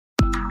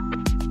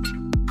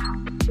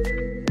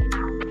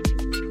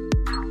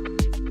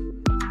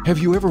Have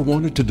you ever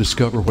wanted to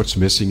discover what's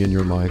missing in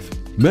your life?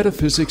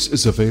 Metaphysics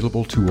is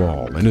available to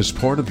all and is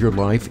part of your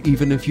life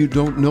even if you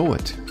don't know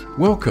it.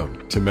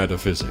 Welcome to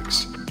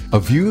Metaphysics, a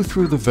view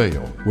through the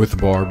veil with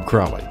Barb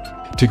Crowley.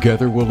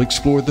 Together we'll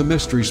explore the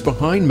mysteries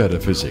behind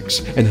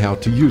metaphysics and how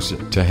to use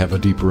it to have a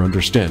deeper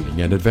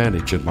understanding and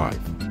advantage in life.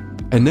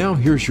 And now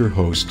here's your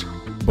host,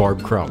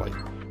 Barb Crowley.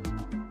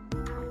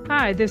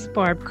 Hi, this is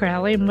Barb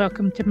Crowley, and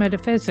welcome to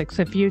Metaphysics,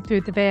 a view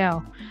through the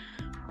veil.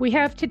 We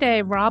have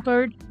today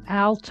Robert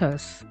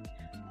Althuis.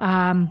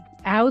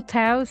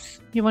 Althuis,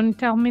 you want to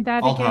tell me that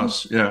again?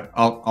 Althuis, yeah,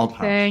 Althuis.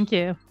 Thank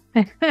you.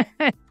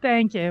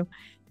 Thank you.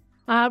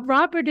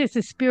 Robert is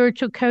a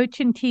spiritual coach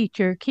and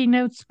teacher,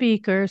 keynote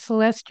speaker,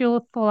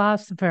 celestial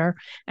philosopher,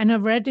 and a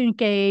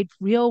renegade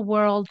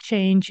real-world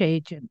change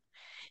agent.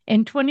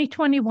 In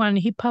 2021,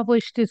 he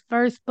published his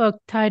first book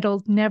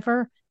titled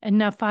Never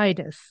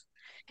Enoughitis.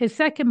 His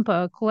second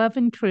book, Love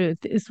and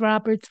Truth, is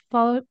Robert's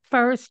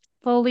first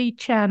fully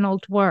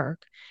channeled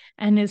work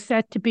and is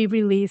set to be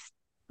released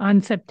on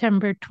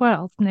September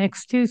 12th,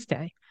 next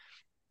Tuesday.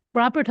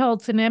 Robert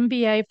holds an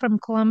MBA from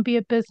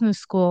Columbia Business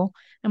School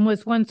and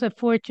was once a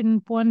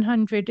Fortune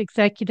 100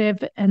 executive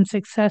and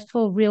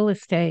successful real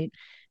estate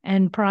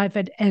and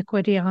private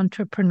equity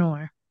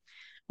entrepreneur.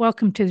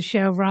 Welcome to the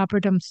show,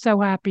 Robert. I'm so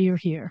happy you're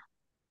here.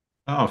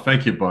 Oh,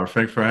 thank you, Barb.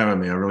 Thanks for having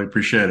me. I really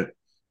appreciate it.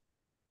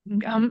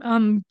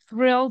 I'm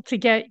thrilled to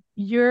get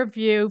your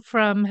view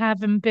from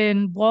having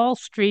been Wall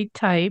Street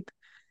type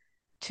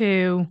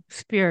to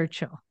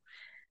spiritual.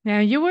 Now,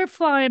 you were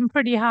flying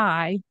pretty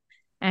high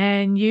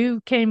and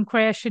you came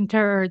crashing to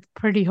earth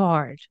pretty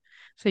hard.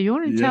 So you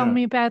want to tell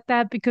me about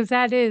that? Because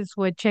that is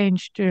what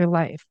changed your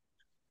life.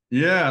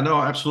 Yeah,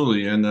 no,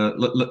 absolutely. And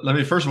let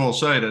me first of all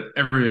say that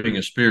everything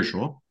is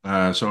spiritual.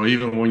 So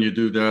even when you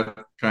do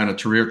that kind of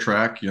career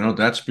track,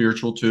 that's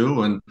spiritual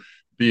too. And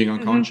being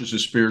unconscious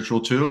is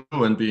spiritual too.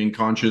 And being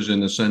conscious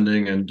and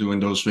ascending and doing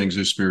those things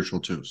is spiritual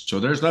too.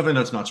 So there's nothing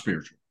that's not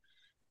spiritual.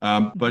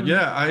 But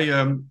yeah,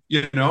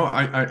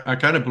 I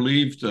kind of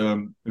believed,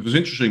 it was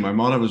interesting. My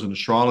mother was an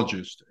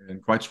astrologist and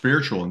quite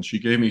spiritual. And she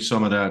gave me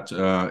some of that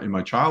in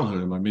my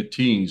childhood, in my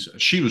mid-teens.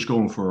 She was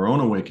going for her own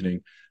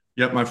awakening.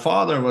 Yet my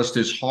father was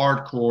this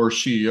hardcore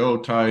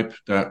CEO type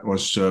that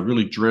was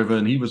really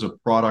driven. He was a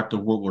product of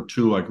World War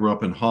II. I grew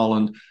up in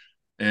Holland.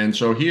 And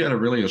so he had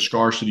a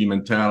scarcity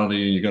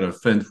mentality. You got to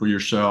fend for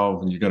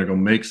yourself and you got to go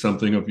make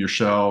something of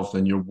yourself.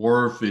 And your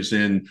worth is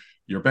in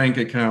your bank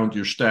account,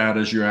 your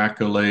status, your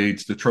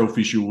accolades, the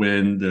trophies you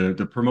win,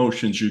 the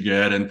promotions you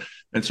get. And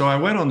so I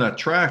went on that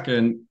track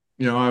and,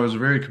 I was a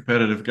very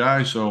competitive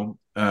guy. So,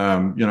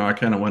 I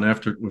kind of went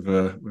after it with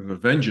a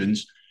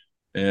vengeance.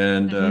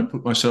 And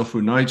put myself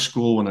through night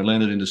school when I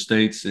landed in the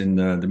States in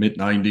the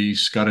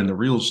mid-90s, got into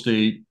real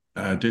estate,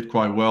 did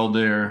quite well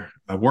there.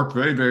 I worked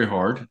very, very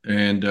hard.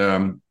 And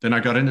then I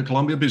got into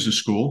Columbia Business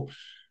School,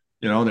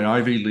 the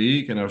Ivy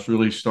League, and I was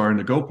really starting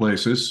to go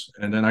places.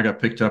 And then I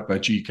got picked up by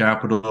GE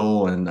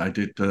Capital, and I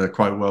did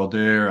quite well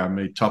there. I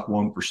made top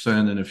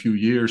 1% in a few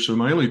years. So in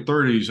my early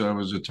 30s, I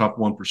was a top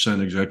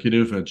 1%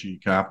 executive at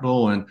GE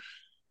Capital and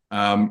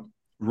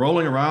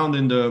rolling around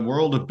in the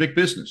world of big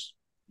business.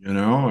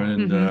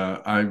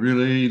 I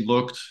really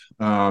looked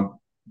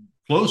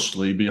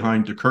closely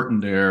behind the curtain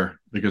there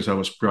because I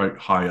was quite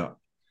high up.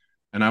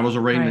 And I was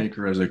a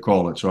rainmaker, as they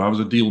call it. So I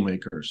was a deal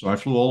maker. So I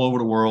flew all over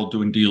the world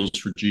doing deals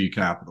for GE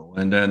Capital.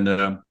 And then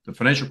the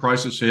financial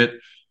crisis hit.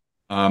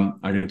 I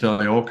can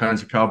tell you all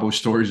kinds of cowboy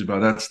stories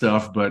about that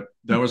stuff. But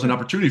that was an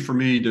opportunity for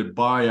me to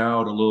buy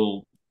out a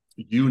little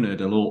unit,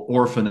 a little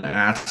orphan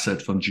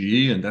asset from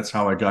GE. And that's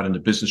how I got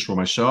into business for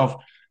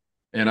myself.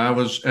 And I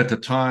was at the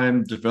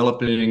time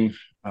developing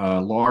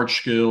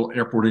large-scale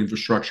airport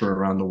infrastructure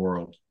around the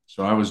world.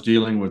 So I was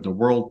dealing with the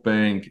World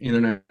Bank,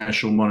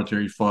 International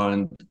Monetary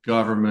Fund,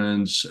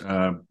 governments,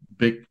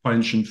 big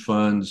pension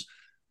funds,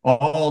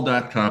 all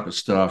that type of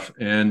stuff.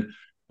 And,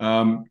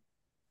 I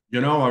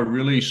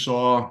really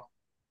saw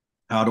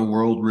how the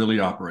world really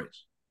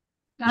operates.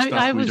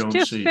 I was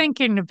just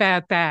thinking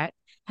about that.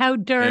 How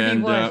dirty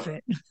was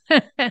it?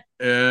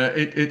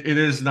 It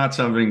is not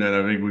something that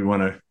I think we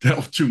want to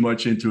delve too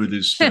much into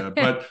this.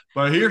 But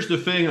here's the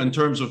thing in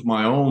terms of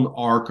my own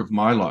arc of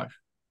my life.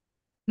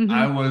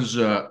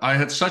 I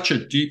had such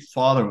a deep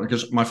father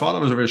because my father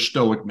was a very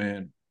stoic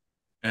man.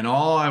 And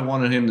all I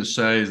wanted him to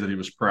say is that he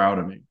was proud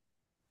of me.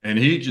 And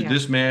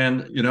this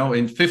man,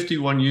 in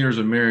 51 years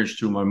of marriage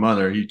to my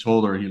mother, he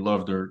told her he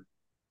loved her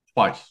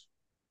twice.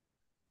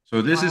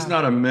 So this is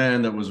not a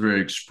man that was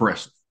very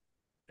expressive.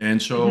 And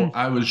so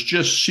I was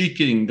just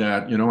seeking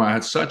that, I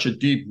had such a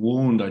deep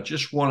wound. I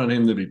just wanted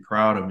him to be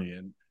proud of me.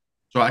 And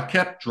so I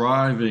kept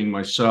driving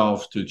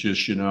myself to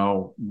just,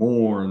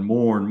 more and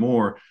more and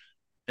more.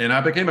 And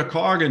I became a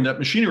cog in that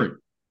machinery.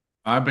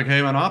 I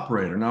became an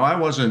operator. Now, I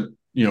wasn't,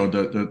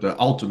 the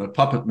ultimate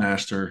puppet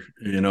master,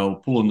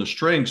 pulling the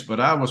strings, but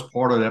I was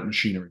part of that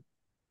machinery.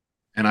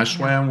 And I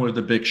swam with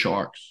the big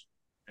sharks.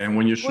 And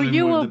when you swim with the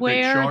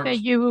big sharks... Were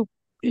you aware that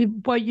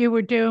what you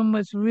were doing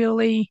was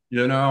really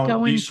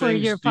going for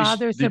your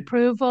father's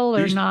approval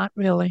or not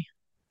really?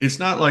 it's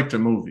not like the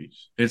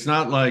movies. It's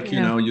not like,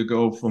 Yeah. you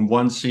go from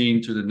one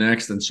scene to the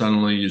next and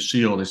suddenly you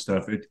see all this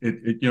stuff.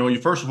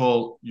 First of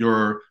all,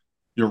 your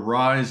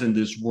rise in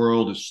this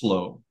world is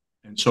slow.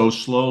 And so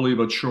slowly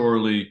but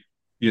surely,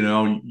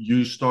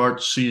 you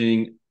start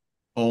seeing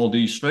all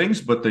these things,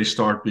 but they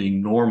start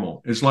being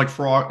normal. It's like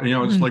frog,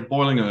 it's Mhm. like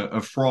boiling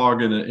a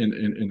frog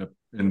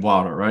in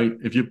water, right?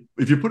 If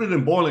you put it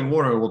in boiling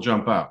water, it will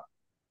jump out.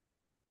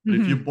 But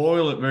if you Mhm.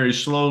 boil it very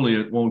slowly,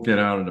 it won't get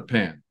out of the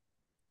pan.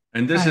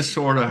 And this is Right.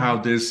 sort of how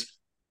Right. this,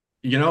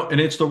 and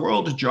it's the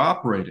world that you're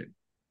operating,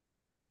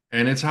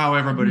 and it's how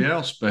everybody Mhm.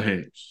 else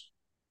behaves.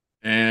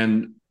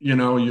 And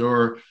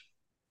you're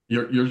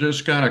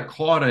just kind of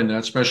caught in that,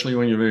 especially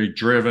when you're very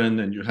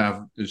driven and you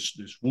have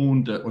this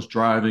wound that was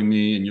driving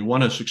me, and you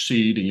want to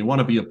succeed, and you want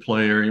to be a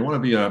player, and you want to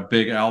be a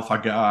big alpha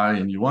guy,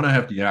 and you want to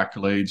have the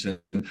accolades.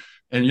 And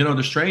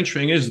the strange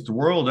thing is that the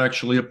world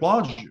actually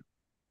applauds you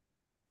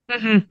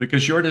Mhm.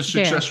 because you're this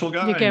Yeah. successful You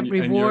guy, get and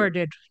you're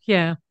rewarded.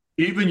 Yeah.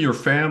 even your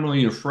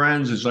family, your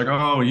friends, is like,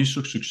 oh, he's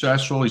so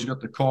successful. He's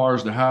got the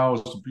cars, the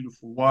house, the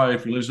beautiful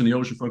wife. He lives in the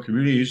oceanfront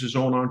community. He's his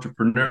own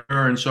entrepreneur.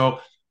 And so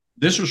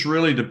this was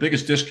really the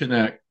biggest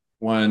disconnect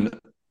when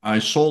I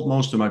sold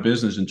most of my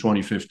business in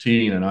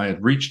 2015 and I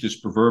had reached this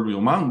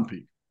proverbial mountain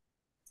peak.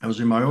 I was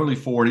in my early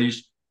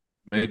 40s,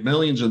 made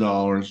millions of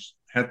dollars,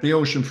 had the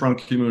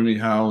oceanfront community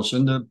house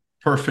and the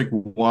perfect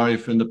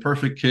wife and the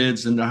perfect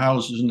kids and the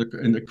houses and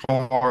the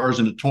cars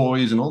and the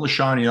toys and all the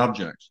shiny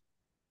objects.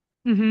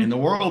 And Mhm. the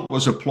world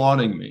was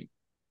applauding me.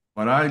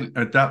 But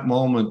at that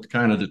moment,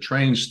 kind of the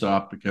train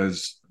stopped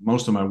because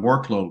most of my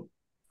workload,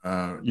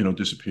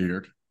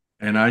 disappeared.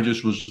 And I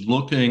just was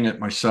looking at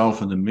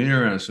myself in the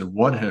mirror and I said,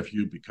 what have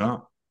you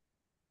become?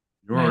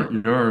 Right.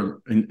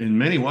 You're in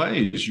many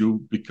ways,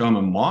 you become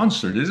a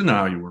monster. This isn't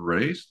how you were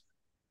raised.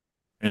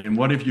 And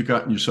what have you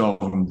gotten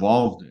yourself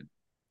involved in?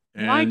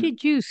 Why And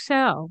did you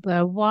sell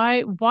though?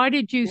 Why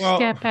did you well,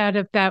 step out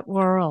of that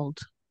world?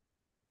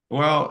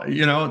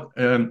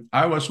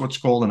 I was what's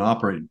called an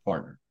operating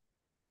partner.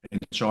 And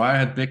so I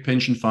had big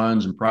pension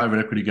funds and private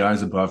equity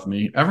guys above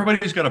me.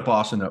 Everybody's got a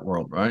boss in that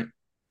world, right?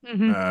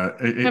 Hmm.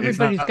 It's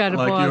Everybody's not got a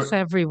like boss you're.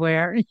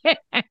 everywhere.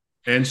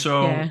 And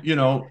so,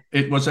 Yeah.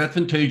 it was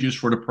advantageous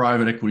for the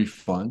private equity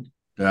fund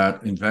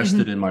that Hmm.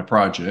 invested in my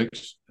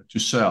projects to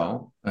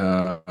sell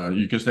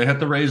because they had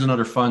to raise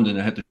another fund and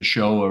they had to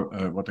show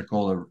what they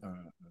call a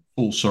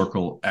full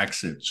circle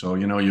exit. So,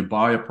 you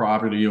buy a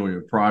property or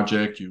your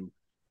project, you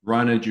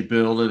run it, you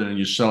build it, and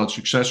you sell it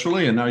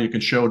successfully. And now you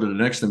can show to the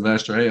next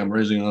investor, hey, I'm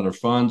raising another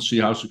fund, see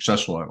how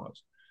successful I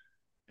was.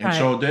 And Right.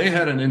 so they Right.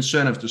 had an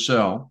incentive to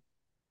sell.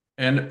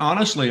 And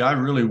honestly, I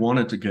really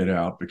wanted to get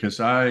out because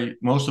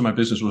most of my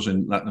business was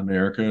in Latin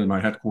America and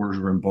my headquarters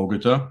were in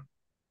Bogota.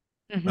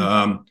 Hmm.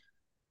 Um,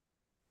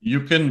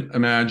 you can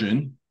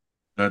imagine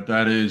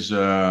that is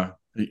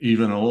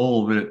even a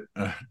little bit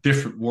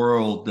different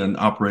world than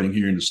operating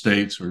here in the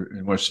States or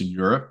in Western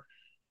Europe.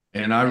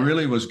 And I Yeah.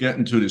 really was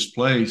getting to this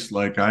place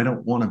like I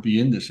don't want to be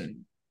in this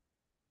anymore.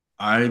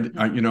 I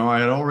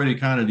had already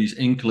kind of these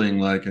inkling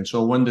like, and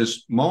so when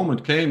this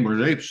moment came where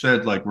they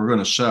said like we're going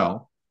to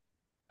sell,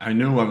 I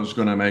knew I was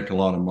going to make a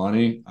lot of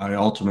money.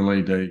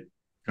 They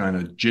kind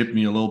of jipped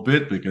me a little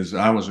bit because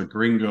I was a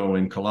gringo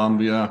in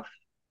Colombia.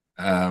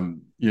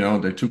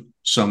 They took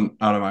some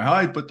out of my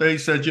height, but they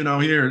said,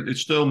 here it's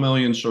still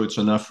millions, so it's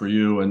enough for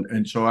you.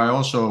 And so I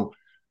also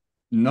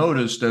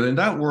noticed that in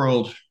that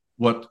world,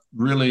 what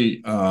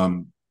really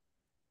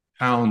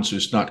counts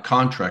is not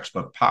contracts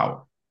but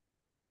power.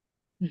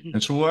 Hmm.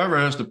 And so whoever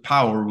has the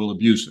power will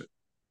abuse it.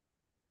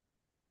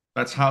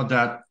 That's how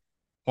that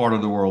part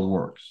of the world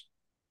works.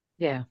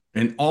 Yeah.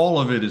 And all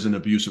of it is an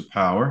abuse of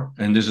power.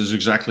 And this is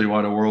exactly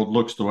why the world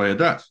looks the way it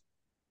does.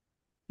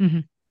 Hmm.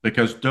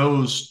 Because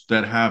those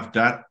that have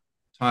that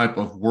type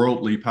of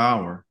worldly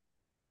power,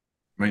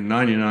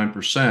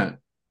 99%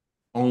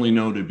 only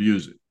know to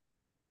abuse it.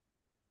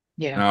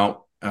 Yeah.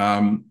 Now,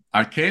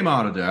 I came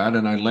out of that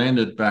and I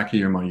landed back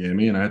here in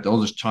Miami and I had all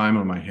this time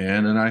on my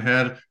hand and I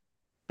had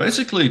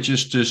basically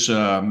just this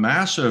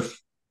massive,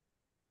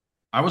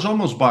 I was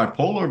almost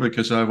bipolar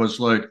because I was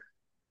like,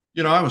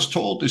 I was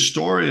told this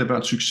story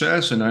about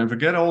success and I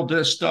forget all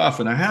this stuff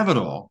and I have it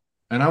all.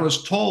 And I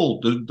was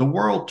told, the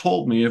world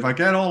told me if I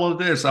get all of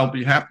this, I'll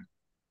be happy.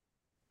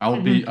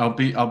 Hmm.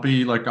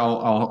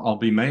 I'll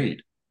be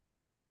made.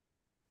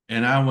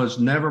 And I was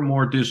never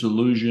more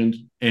disillusioned,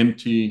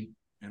 empty,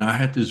 and I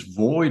had this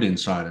void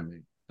inside of me.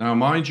 Now,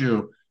 mind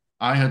you,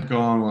 I had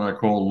gone what I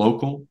call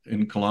local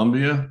in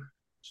Colombia.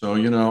 So,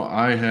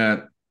 I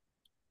had,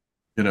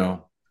 you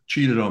know,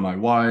 cheated on my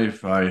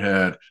wife. I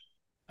had,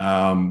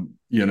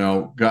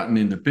 gotten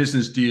into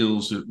business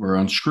deals that were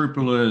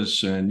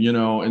unscrupulous and,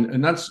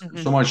 and that's Hmm.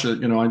 so much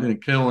that, I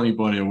didn't kill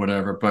anybody or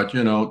whatever, but,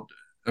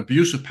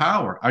 abuse of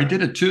power. I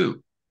did it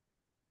too.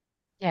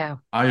 Yeah.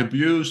 I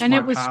abused And my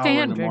it was power in the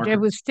standard. It market.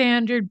 was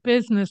standard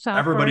business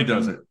Everybody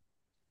does operating. it.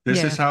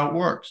 This is Yeah. how it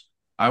works.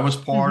 I was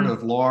part Hmm.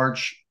 of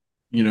large,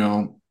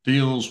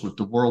 deals with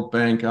the World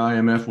Bank,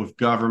 IMF, with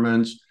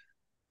governments.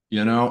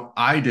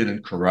 I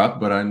didn't corrupt,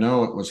 but I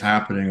know it was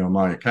happening on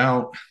my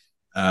account.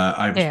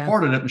 I was Yeah.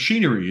 part of that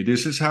machinery.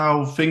 This is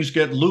how things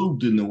get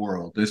lubed in the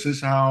world. This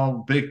is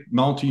how big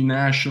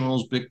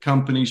multinationals, big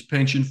companies,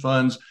 pension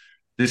funds,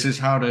 this is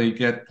how they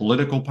get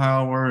political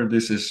power.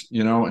 This is,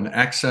 an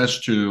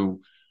access to,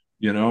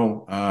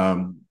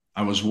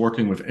 I was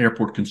working with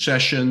airport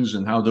concessions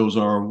and how those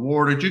are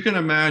awarded. You can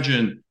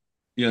imagine,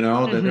 that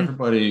Hmm.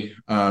 everybody,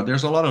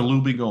 there's a lot of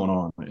lubing going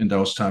on in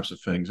those types of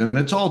things. And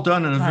it's all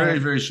done in a very,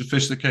 Right. very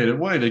sophisticated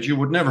way that you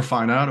would never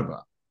find out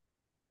about.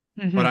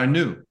 But Hmm. I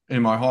knew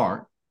in my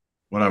heart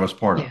what I was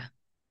part of. Yeah.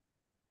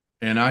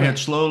 And I had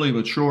Yeah. slowly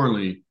but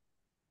surely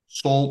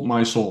sold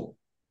my soul.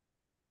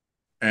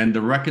 And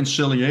the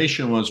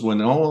reconciliation was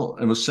when all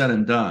it was said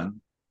and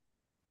done,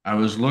 I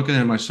was looking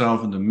at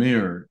myself in the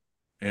mirror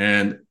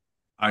and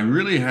I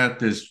really had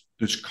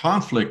this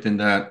conflict in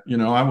that,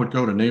 I would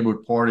go to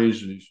neighborhood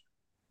parties, these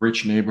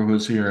rich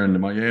neighborhoods here in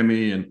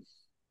Miami, and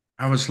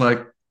I was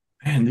like,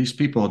 man, these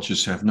people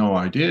just have no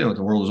idea what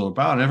the world is all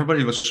about. And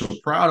everybody was so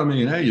proud of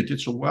me, and hey, you did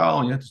so well,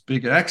 and you had this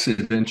big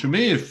exit. And to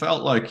me, it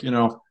felt like,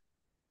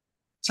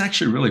 it's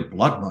actually really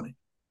blood money.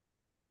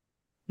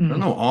 There's Mm.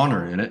 no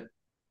honor in it.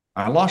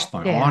 I lost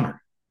my Yeah.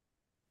 honor.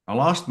 I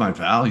lost my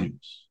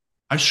values.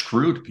 I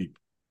screwed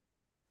people.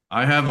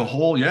 I have a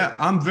whole, yeah,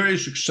 I'm very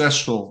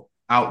successful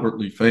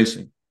outwardly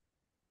facing,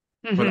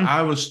 but Hmm.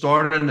 I was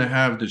starting to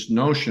have this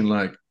notion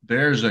like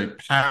there's a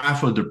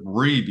path of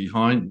debris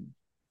behind me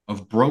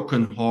of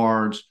broken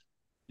hearts,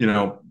 you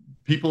know,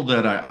 people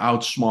that I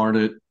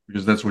outsmarted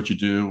because that's what you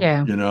do,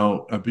 Yeah.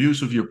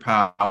 abuse of your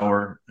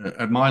power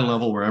at my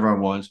level, wherever I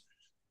was.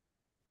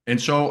 And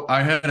so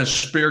I had a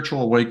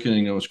spiritual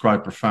awakening that was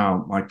quite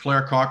profound. My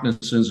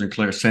claircognizance and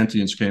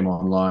clairsentience came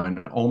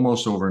online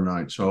almost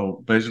overnight.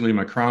 So basically,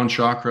 my crown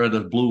chakra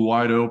that blew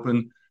wide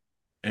open.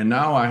 And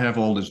now I have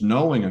all this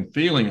knowing and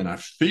feeling, and I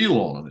feel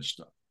all of this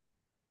stuff.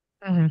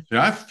 Hmm. See,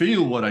 I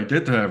feel what I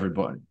did to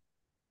everybody.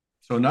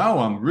 So now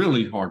I'm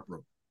really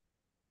heartbroken.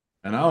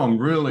 And now I'm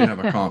really have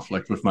a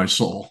conflict with my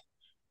soul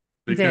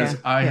because Yeah.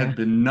 I Yeah. had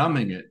been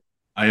numbing it.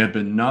 I had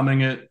been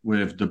numbing it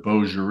with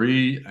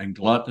debauchery and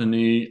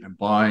gluttony and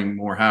buying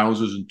more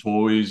houses and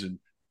toys and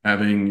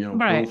having,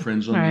 Right.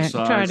 girlfriends on the Right.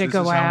 Try sides. to This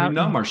go is how we out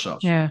numb and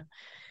ourselves yeah.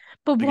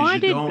 But because why you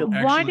did don't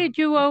why actually, did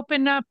you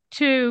open up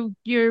to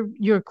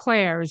your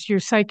clairs, your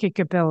psychic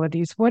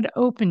abilities? What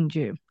opened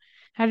you?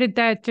 How did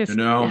that just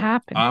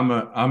happen?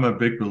 I'm a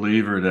big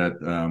believer that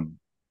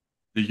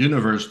the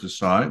universe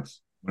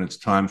decides when it's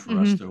time for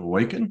us Hmm. to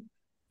awaken.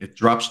 It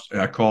drops,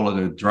 I call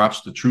it, it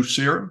drops the truth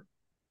serum.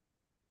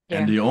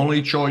 And Yeah. the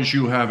only choice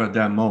you have at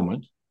that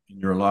moment in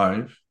your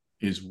life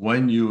is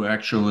when you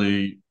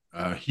actually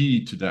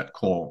heed to that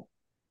call.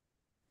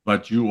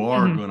 But you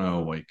are Hmm. going to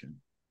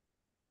awaken.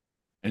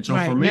 And so for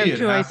Right. No me, it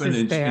happened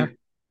choices there.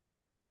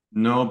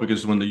 no,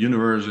 because when the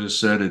universe has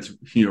said it's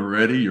you're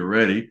ready, you're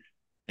ready.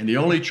 And the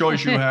only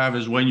choice you have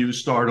is when you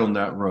start on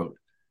that road,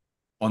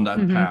 on that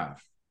Hmm.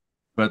 path.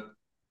 But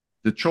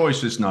the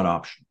choice is not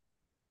optional.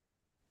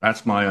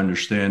 That's my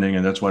understanding.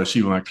 And that's what I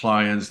see with my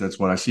clients. That's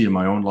what I see in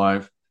my own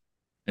life.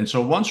 And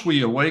so once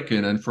we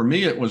awaken, and for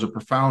me, it was a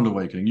profound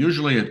awakening.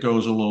 Usually it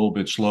goes a little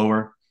bit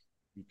slower.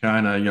 You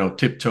kind of,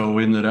 tiptoe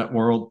into that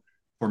world.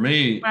 For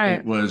me, Right.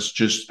 it was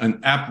just an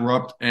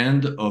abrupt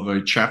end of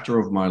a chapter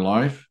of my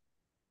life.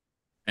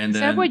 And Is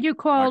that what then, you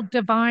call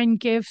divine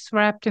gifts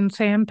wrapped in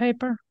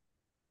sandpaper?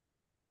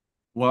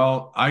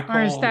 I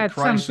Or is call that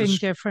something crisis,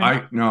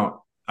 different?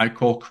 I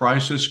call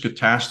crisis,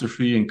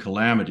 catastrophe, and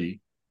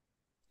calamity.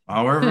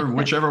 However,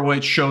 whichever way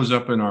it shows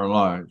up in our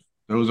life,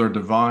 those are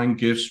divine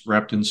gifts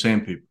wrapped in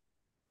sandpaper.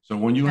 So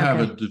when you have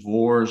a Okay.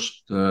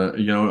 divorce,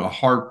 a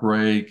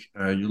heartbreak,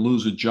 you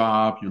lose a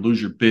job, you lose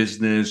your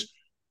business,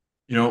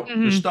 the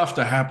Hmm. stuff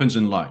that happens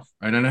in life,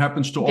 right? And it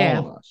happens to all Yeah.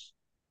 of us.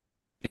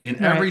 In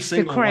Right. every The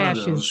single one of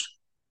those, crashes.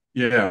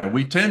 yeah,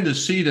 we tend to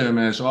see them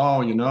as,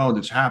 oh,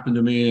 this happened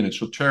to me and it's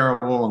so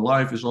terrible and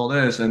life is all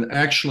this. And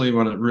actually,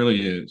 what it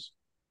really is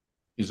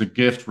a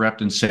gift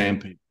wrapped in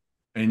sandpaper.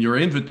 And your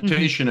Hmm.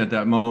 invitation at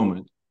that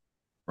moment,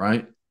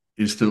 right,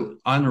 is to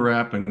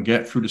unwrap and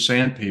get through the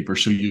sandpaper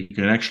so you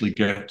can actually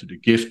get to the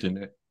gift in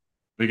it.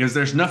 Because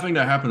there's nothing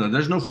that happens.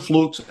 There's no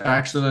flukes,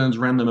 accidents,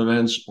 random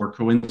events, or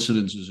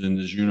coincidences in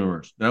this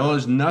universe. There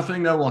is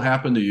nothing that will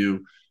happen to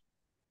you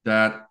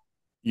that,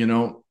 you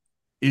know,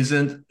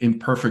 isn't in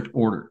perfect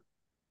order,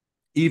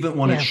 even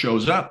when it Yeah.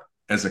 shows up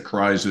as a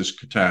crisis,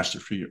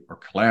 catastrophe, or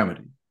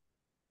calamity.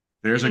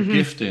 There's a Hmm.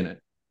 gift in it.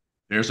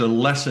 There's a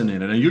lesson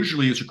in it. And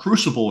usually it's a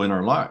crucible in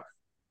our life.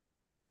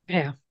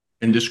 Yeah.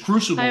 And this I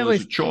crucible is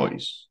always a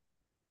choice.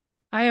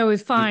 I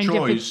always The find if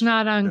it's choice,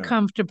 not yeah.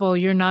 uncomfortable,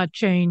 you're not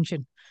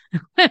changing.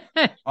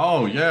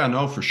 Oh, yeah,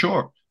 no, for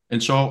sure.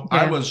 And so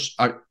Yeah.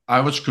 I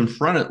was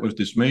confronted with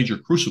this major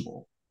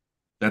crucible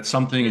that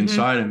something Hmm.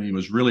 inside of me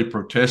was really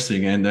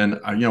protesting. And then,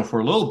 for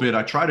a little bit,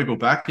 I tried to go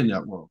back in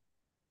that world.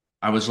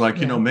 I was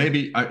like, Yeah.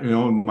 maybe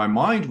my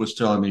mind was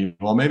telling me,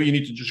 well, maybe you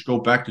need to just go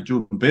back to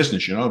doing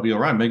business. It'll be all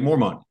right, make more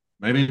money.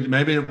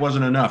 Maybe it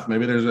wasn't enough.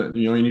 Maybe there's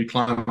you need to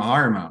climb a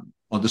higher mountain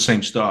on the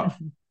same stuff.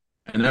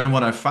 And then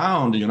what I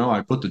found,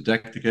 I put the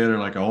deck together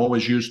like I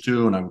always used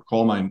to, and I would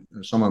call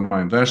some of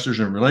my investors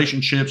and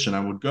relationships, and I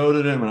would go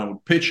to them and I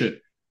would pitch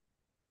it,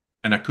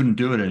 and I couldn't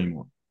do it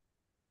anymore.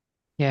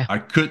 Yeah. I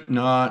could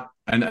not.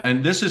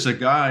 And this is a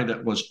guy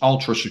that was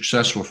ultra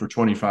successful for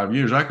 25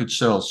 years. I could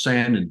sell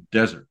sand in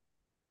desert,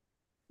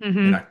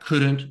 and I Mm-hmm.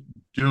 couldn't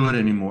do it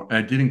anymore.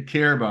 I didn't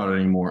care about it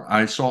anymore.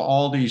 I saw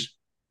all these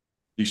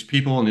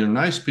people, and they're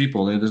nice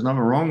people. There's nothing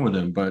wrong with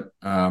them, but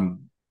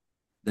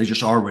they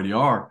just already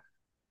are.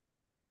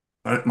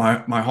 But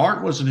my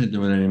heart wasn't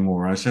into it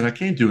anymore. I said, I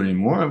can't do it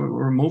anymore.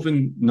 We're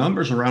moving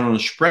numbers around on a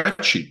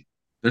spreadsheet.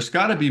 There's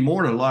got to be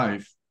more to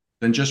life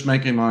than just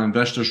making my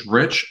investors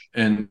rich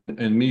and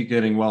me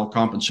getting well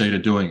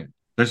compensated doing it.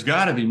 There's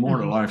got to be more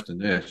to Mm-hmm. life than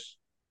this.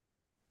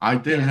 I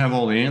didn't Yeah. have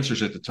all the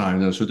answers at the time,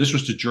 though. So this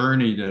was the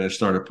journey that I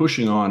started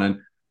pushing on. And,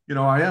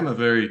 I am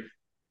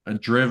a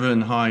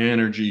driven, high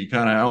energy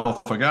kind of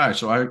alpha guy.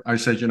 So I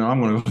said, I'm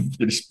going to go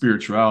into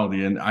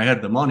spirituality. And I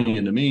had the money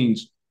and the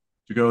means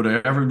to go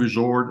to every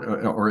resort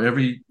or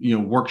every,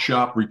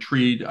 workshop,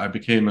 retreat. I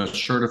became a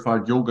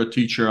certified yoga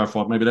teacher. I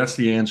thought maybe that's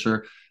the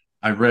answer.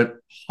 I read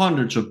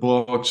hundreds of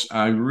books.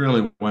 I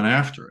really went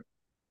after it.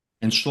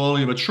 And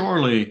slowly but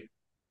surely,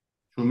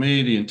 for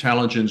me, the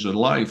intelligence of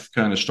life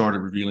kind of started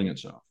revealing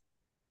itself.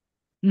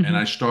 And Mm-hmm.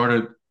 I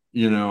started,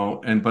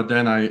 but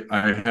then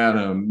I had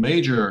a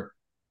major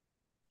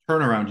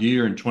turnaround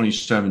year in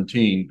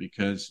 2017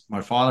 because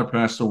my father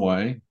passed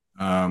away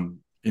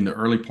in the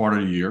early part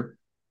of the year.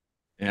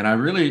 And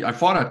I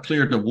thought I'd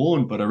cleared the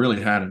wound, but I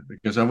really hadn't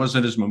because I was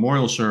at his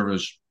memorial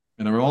service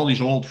and there were all these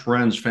old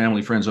friends,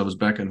 family friends. I was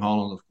back in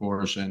Holland, of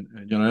course. And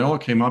they all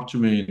came up to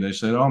me and they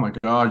said, "Oh my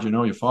God,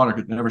 your father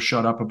could never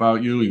shut up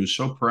about you. He was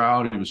so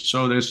proud. He was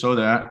so this, so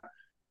that."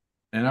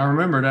 And I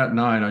remember that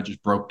night I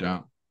just broke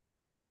down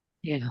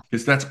Yeah.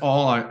 because that's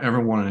all I ever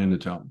wanted him to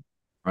tell me.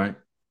 Right.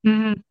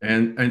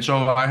 Mm-hmm. And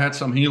so I had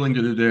some healing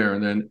to do there.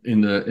 And then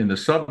in the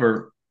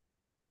summer,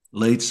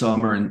 late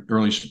summer and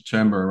early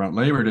September, around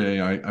Labor Day,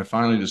 I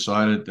finally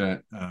decided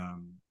that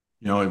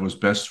it was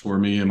best for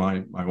me and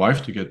my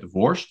wife to get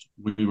divorced.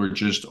 We were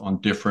just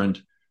on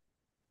different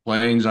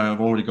planes. I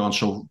have already gone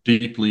so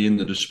deeply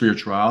into the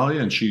spirituality,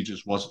 and she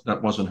just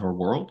wasn't her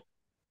world.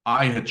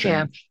 I had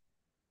Yeah. changed,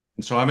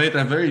 and so I made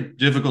that very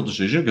difficult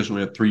decision because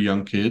we had 3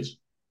 young kids.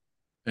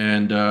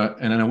 And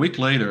then a week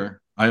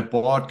later, I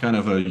bought kind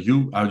of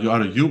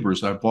out of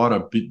hubris. I bought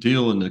a big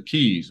deal in the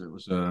Keys. It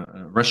was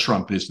a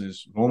restaurant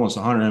business, almost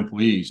 100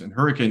 employees, and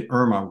Hurricane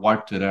Irma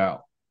wiped it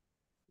out.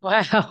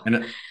 Wow.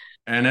 And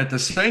and at the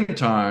same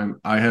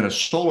time, I had a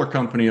solar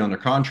company under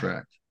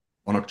contract.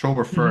 On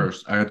October Mm-hmm.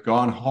 1st, I had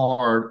gone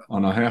hard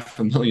on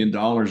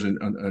 $500,000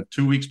 in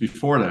 2 weeks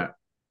before that.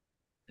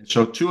 And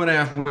so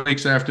 2.5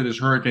 weeks after this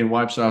hurricane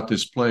wipes out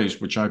this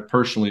place, which I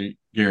personally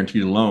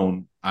guaranteed a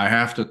loan, I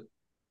have to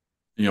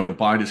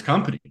buy this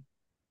company.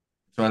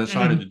 So I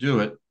decided Mm-hmm. to do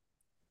it.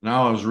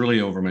 Now I was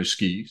really over my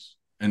skis.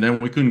 And then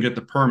we couldn't get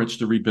the permits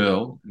to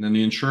rebuild. And then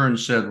the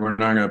insurance said, we're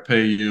not going to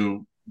pay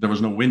you. There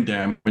was no wind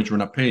damage. We're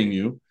not paying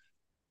you.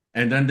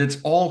 And then it's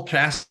all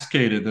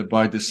cascaded that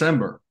by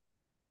December,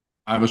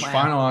 I was Wow.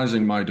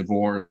 finalizing my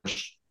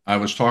divorce. I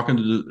was talking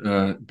to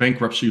the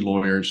bankruptcy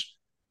lawyers.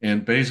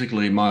 And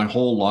basically, my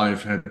whole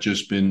life had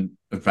just been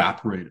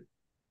evaporated.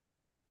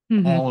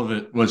 Mm-hmm. All of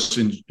it was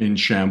in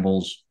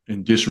shambles,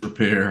 in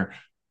disrepair.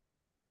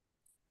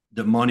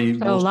 The money,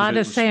 So a most of lot it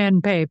of was.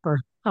 sandpaper.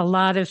 A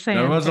lot of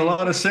There was a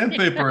lot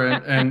sandpaper.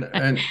 of sandpaper,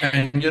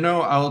 and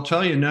I'll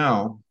tell you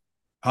now,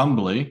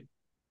 humbly,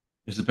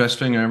 is the best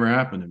thing that ever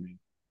happened to me.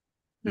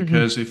 Mm-hmm.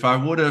 Because if I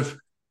would have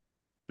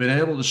been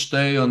able to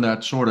stay on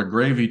that sort of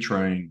gravy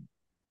train,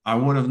 I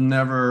would have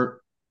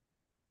never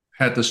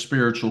had the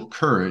spiritual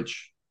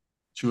courage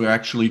to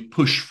actually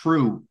push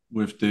through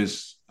with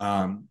this,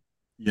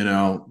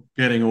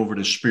 getting over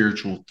the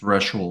spiritual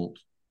threshold.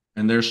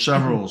 And there's Mm-hmm.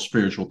 several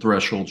spiritual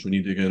thresholds we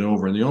need to get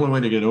over, and the only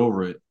way to get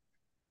over it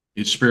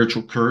is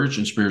spiritual courage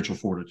and spiritual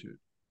fortitude.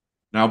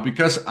 Now,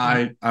 because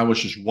Yeah. I was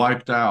just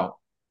wiped out,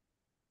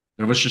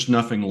 there was just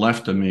nothing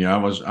left of me. I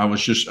was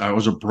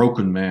a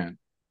broken man.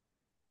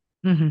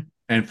 Mm-hmm.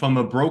 And from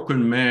a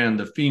broken man,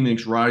 the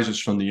phoenix rises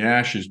from the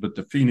ashes, but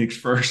the phoenix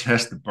first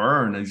has to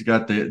burn. He's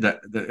got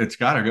it's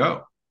got to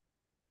go.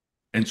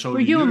 And so Were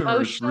the you universe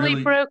emotionally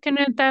really, broken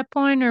at that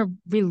point or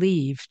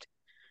relieved?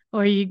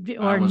 I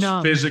Or was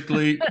numb?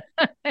 physically,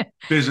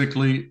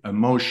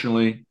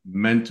 emotionally,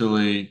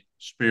 mentally,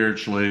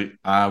 spiritually,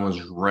 I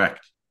was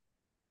wrecked.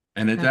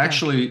 And it's Okay.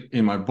 actually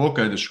in my book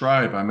I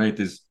made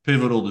this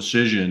pivotal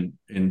decision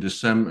in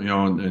December,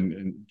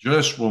 and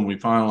just when we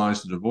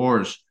finalized the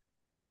divorce,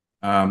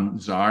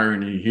 there's an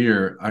irony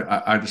here.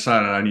 I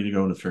decided I need to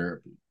go into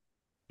therapy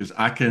because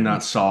I Mm-hmm.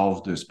 cannot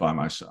solve this by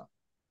myself.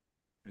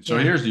 And so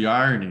Yeah. here's the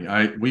irony.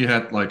 We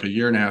had like a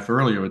year and a half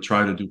earlier, we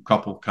tried to do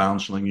couple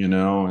counseling,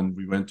 and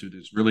we went to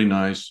this really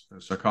nice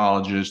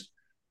psychologist,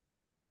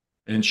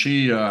 and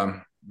she,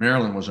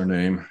 Marilyn was her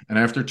name. And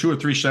after 2 or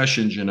 3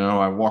 sessions,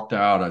 I walked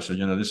out. I said,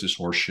 this is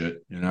horse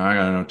shit. I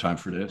got no time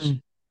for this.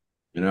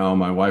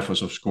 My wife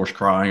was, of course,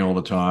 crying all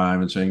the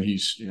time and saying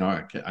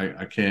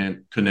I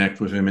can't connect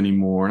with him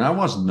anymore. And I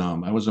was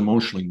numb. I was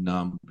emotionally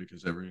numb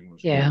because everything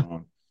was going Yeah.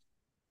 on.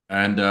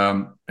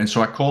 And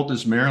so I called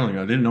this Marilyn.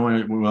 I didn't know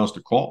anyone else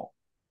to call.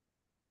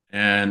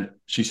 And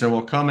she said,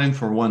 well, come in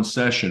for one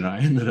session. I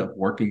ended up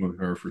working with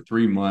her for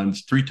 3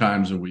 months, 3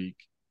 times a week.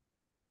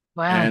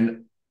 Wow.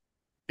 And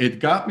it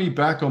got me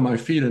back on my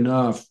feet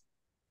enough.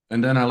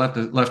 And then I left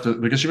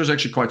it because she was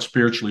actually quite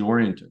spiritually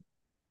oriented.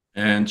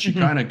 And she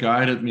kind of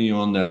guided me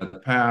on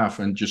that path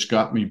and just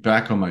got me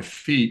back on my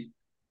feet.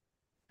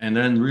 And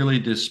then really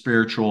this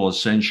spiritual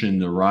ascension,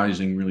 the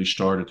rising really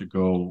started to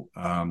go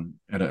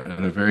at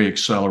a very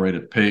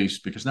accelerated pace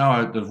because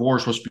now the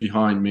divorce was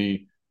behind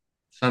me.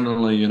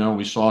 Suddenly,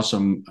 we saw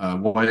some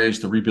ways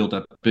to rebuild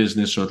that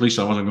business. So at least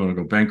I wasn't going to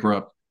go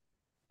bankrupt.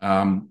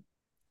 And,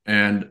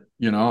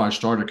 I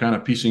started kind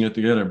of piecing it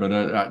together,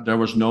 but there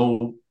was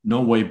no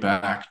way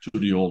back to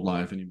the old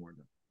life anymore.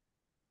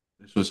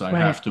 This was, I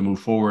have to move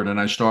forward. And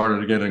I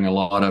started getting a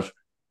lot of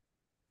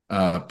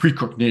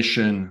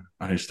precognition.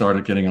 I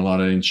started getting a lot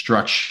of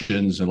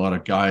instructions, a lot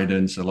of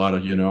guidance, a lot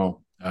of,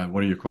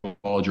 what do you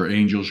call it? Your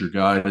angels, your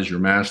guides, your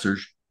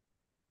masters.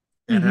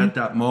 And at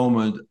that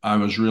moment, I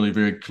was really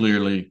very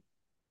clearly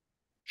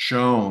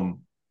shown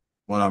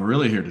what I'm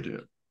really here to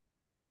do.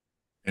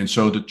 And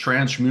so to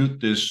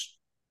transmute this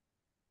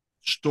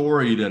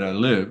story that I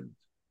lived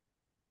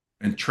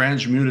and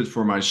transmute it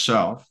for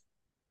myself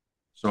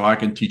so I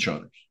can teach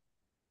others.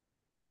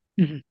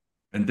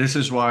 And this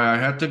is why I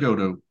had to go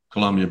to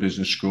Columbia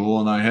Business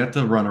School and I had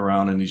to run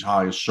around in these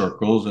highest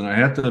circles and I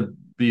had to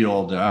be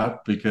all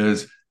that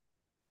because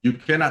you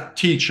cannot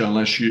teach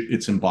unless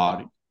it's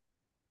embodied.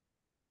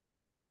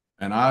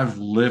 And I've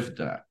lived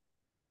that.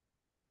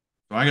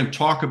 So I can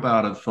talk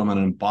about it from an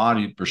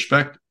embodied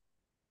perspective.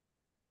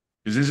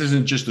 Because this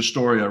isn't just a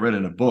story I read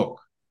in a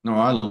book. No,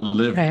 I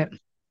lived it.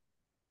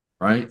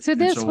 Right? So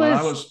this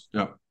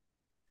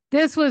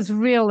this was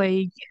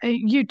really,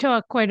 you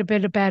talk quite a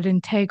bit about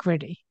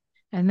integrity.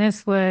 And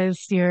this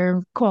was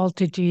your call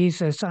to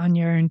Jesus on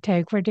your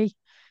integrity.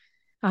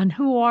 On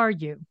who are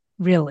you,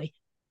 really?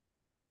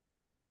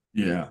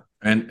 Yeah.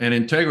 And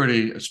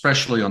integrity,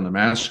 especially on the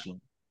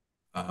masculine.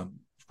 Of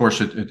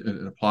course, it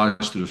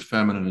applies to the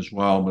feminine as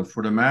well. But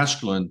for the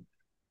masculine,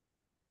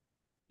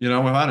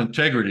 without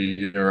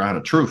integrity, you're out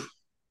of truth.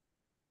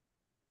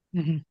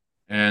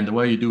 And the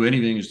way you do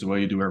anything is the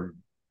way you do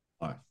everything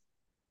in life.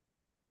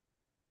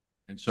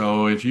 And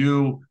so if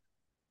you,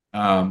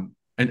 and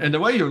the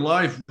way your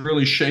life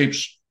really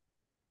shapes,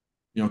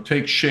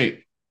 takes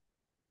shape,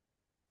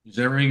 is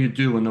everything you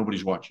do when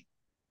nobody's watching.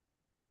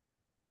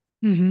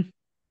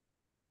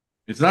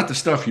 It's not the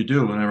stuff you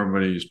do when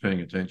everybody is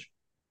paying attention.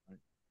 Right?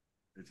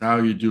 It's how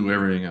you do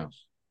everything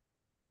else.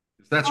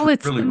 That's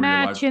it's really the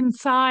match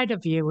inside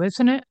of you,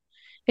 isn't it?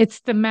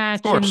 It's the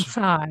match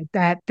inside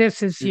that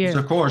this is you.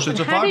 Of course. It's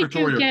a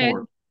vibratory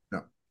accord.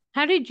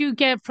 How did you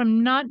get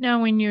from not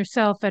knowing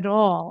yourself at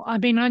all? I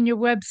mean, on your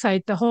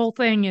website, the whole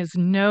thing is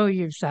know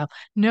yourself,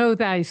 know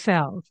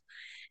thyself.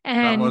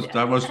 And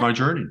that was my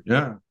journey.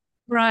 Yeah.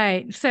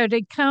 Right. So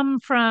to come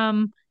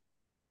from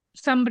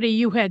somebody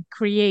you had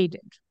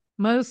created,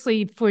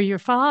 mostly for your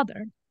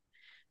father,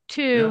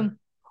 to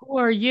who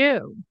are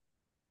you?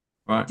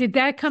 Right. Did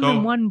that come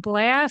in one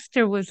blast,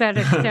 or was that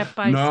a step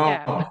by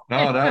step?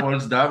 No,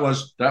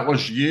 that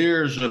was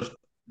years of,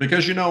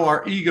 because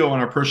our ego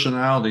and our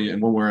personality,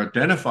 and when we're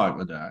identified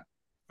with that,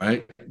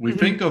 right? We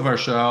think of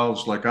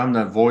ourselves like I'm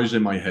that voice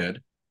in my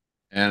head,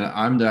 and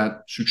I'm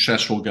that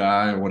successful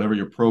guy, or whatever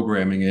your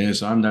programming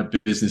is. I'm that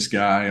business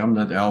guy. I'm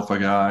that alpha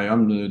guy.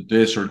 I'm the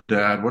this or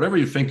that. Whatever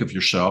you think of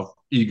yourself,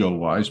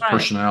 ego-wise,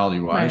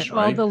 personality-wise,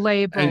 right? All the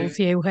labels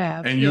you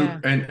have,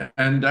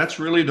 and that's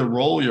really the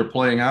role you're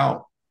playing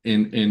out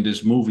in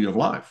this movie of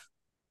life.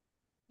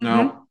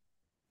 Now,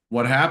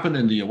 what happened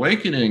in the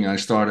awakening? I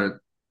started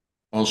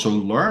also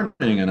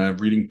learning, and I'm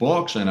reading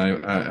books, and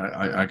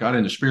I got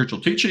into spiritual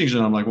teachings,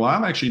 and I'm like, well,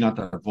 I'm actually not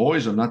that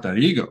voice. I'm not that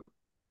ego.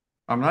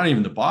 I'm not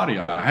even the body.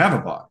 I have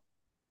a body.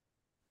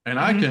 And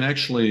I can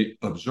actually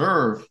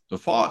observe the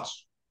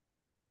thoughts.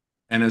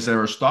 And as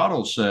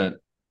Aristotle said,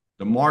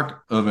 the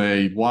mark of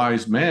a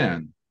wise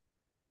man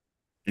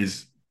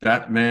is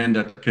that man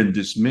that can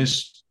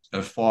dismiss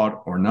a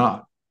thought or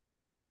not.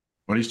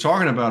 What he's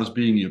talking about is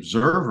being the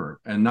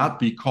observer and not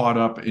be caught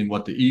up in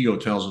what the ego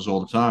tells us all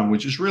the time,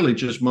 which is really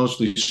just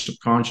mostly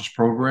subconscious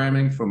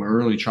programming from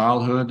early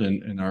childhood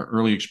and our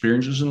early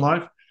experiences in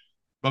life.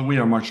 But we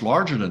are much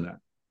larger than that.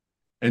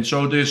 And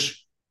so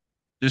this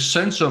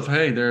sense of,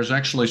 hey, there's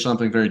actually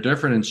something very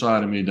different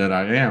inside of me that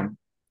I am.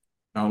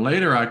 Now,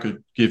 later I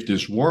could give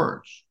this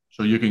words.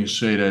 So you can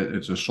say that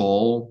it's a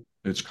soul,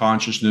 it's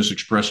consciousness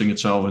expressing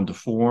itself into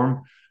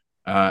form.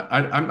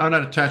 I'm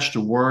not attached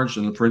to words.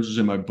 And for instance,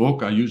 in my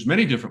book, I use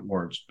many different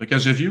words,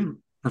 because if you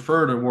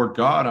prefer the word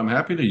God, I'm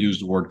happy to use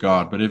the word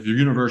God. But if your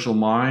universal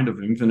mind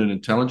of infinite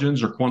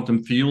intelligence or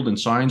quantum field in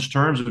science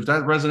terms, if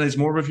that resonates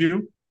more with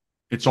you,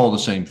 it's all the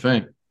same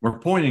thing. We're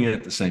pointing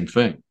at the same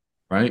thing.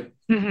 Right.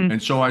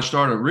 And so I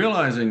started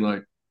realizing,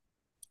 like,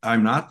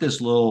 I'm not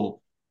this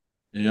little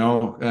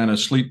and a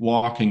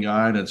sleepwalking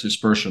guy, that's his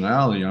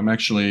personality. I'm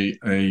actually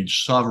a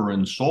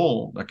sovereign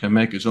soul that can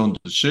make his own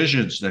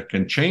decisions, that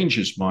can change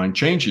his mind,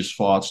 change his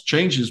thoughts,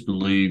 change his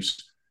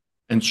beliefs,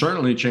 and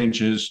certainly change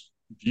his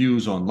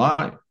views on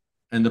life.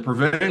 And the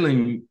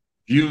prevailing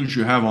views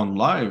you have on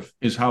life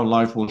is how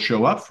life will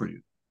show up for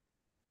you.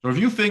 So if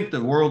you think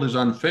the world is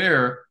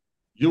unfair,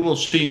 you will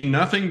see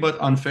nothing but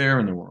unfair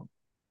in the world.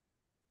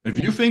 If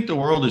you think the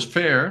world is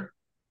fair,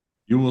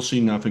 you will see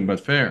nothing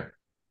but fair.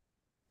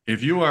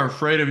 If you are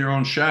afraid of your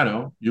own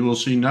shadow, you will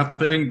see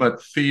nothing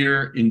but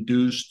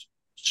fear-induced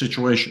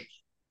situations.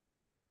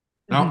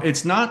 Now,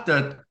 it's not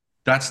that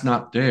that's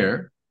not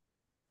there,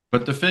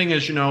 but the thing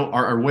is,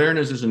 our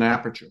awareness is an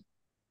aperture.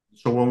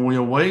 So when we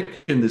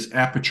awaken, this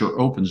aperture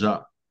opens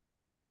up,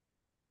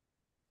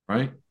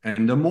 right?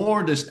 And the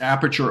more this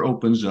aperture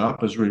opens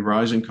up as we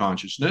rise in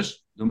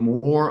consciousness, the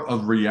more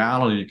of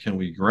reality can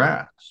we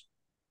grasp.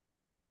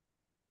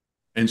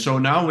 And so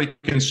now we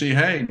can see,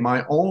 hey,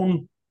 my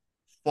own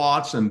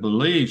thoughts and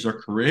beliefs are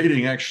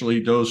creating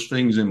actually those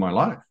things in my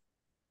life.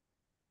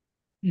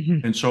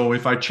 And so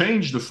if I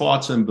change the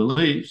thoughts and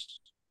beliefs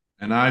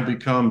and I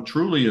become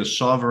truly a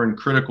sovereign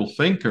critical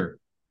thinker,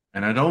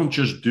 and I don't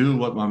just do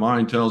what my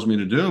mind tells me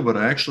to do, but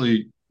I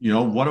actually,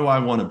 what do I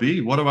want to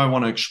be? What do I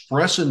want to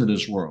express into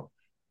this world?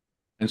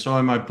 And so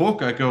in my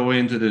book, I go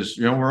into this,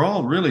 we're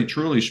all really,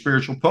 truly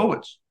spiritual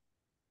poets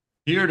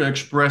here to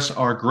express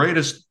our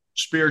greatest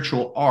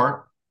spiritual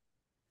art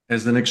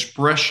as an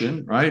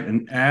expression, right?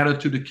 And added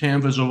to the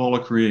canvas of all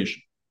of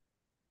creation.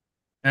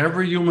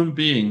 Every human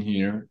being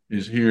here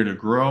is here to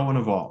grow and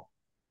evolve.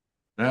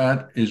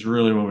 That is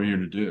really what we're here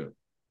to do.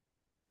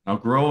 Now,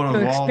 grow and To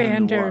evolve into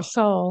expand our what?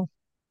 soul.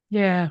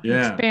 Yeah,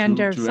 Yeah,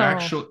 expand our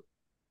to soul.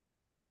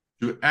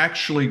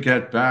 actually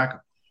get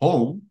back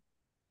home,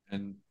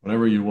 and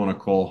whatever you want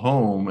to call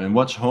home. And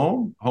what's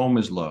home? Home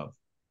is love.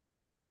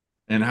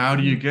 And how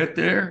do you get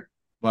there?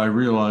 By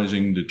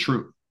realizing the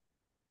truth.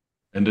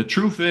 And the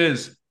truth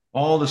is,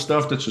 all the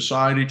stuff that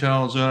society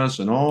tells us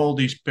and all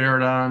these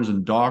paradigms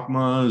and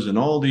dogmas and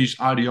all these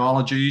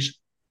ideologies,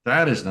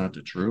 that is not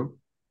the truth.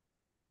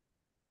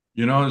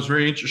 It's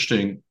very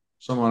interesting.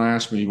 Someone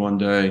asked me one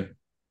day,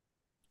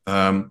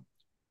 why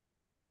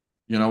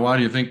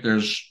do you think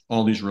there's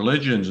all these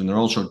religions and they're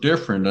all so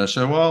different? I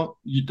said, well,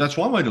 that's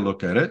one way to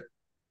look at it.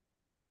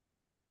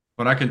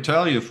 But I can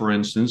tell you, for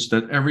instance,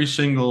 that every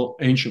single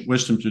ancient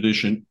wisdom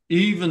tradition,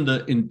 even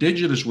the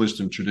indigenous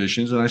wisdom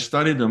traditions, and I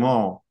studied them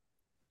all,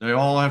 they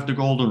all have the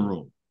golden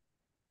rule.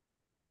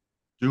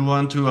 Do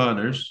unto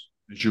others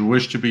as you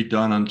wish to be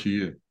done unto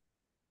you.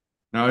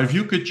 Now, if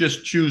you could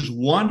just choose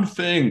one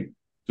thing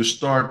to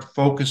start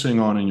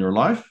focusing on in your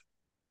life,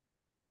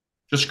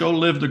 just go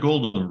live the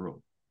golden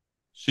rule.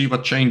 See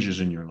what changes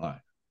in your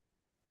life.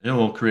 It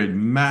will create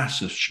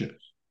massive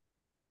shifts,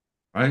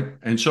 right?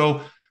 And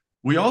so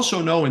we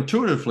also know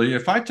intuitively,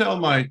 if I tell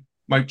my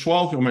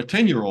 12 or my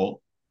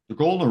 10-year-old the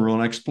golden rule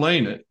and I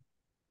explain it,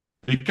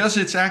 because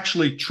it's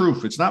actually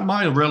truth. It's not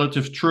my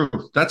relative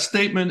truth. That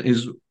statement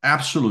is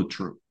absolute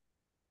truth.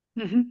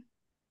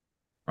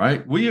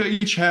 Right? We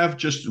each have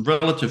just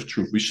relative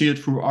truth. We see it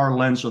through our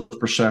lens of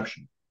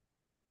perception.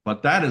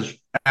 But that is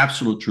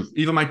absolute truth.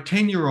 Even my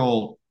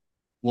 10-year-old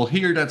will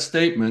hear that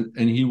statement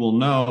and he will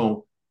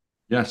know,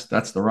 yes,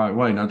 that's the right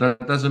way. Now,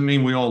 that doesn't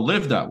mean we all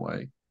live that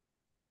way.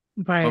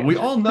 Right. But we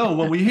all know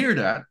when we hear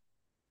that,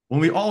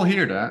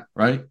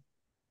 right?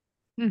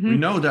 We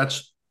know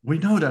that's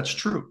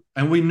true.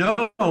 And we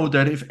know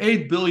that if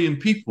 8 billion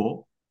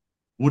people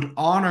would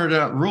honor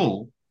that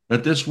rule,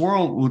 that this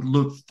world would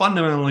look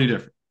fundamentally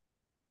different.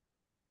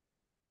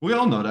 We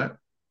all know that.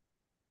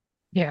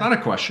 Yeah. Not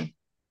a question.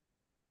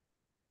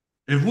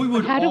 If we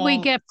would How do we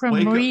get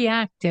from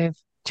reactive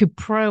to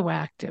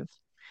proactive?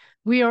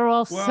 We are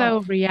all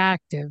so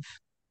reactive.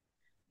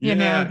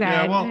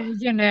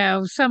 Somebody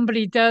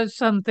does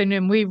something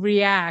and we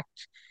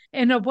react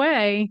in a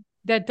way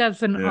that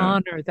doesn't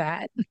honor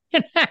that,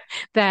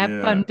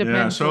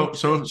 fundamental.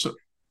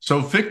 So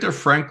Viktor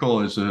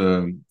Frankl is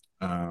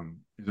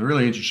he's a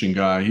really interesting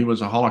guy. He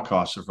was a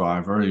Holocaust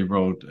survivor. He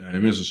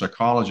was a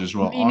psychologist as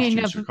well,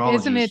 Austrian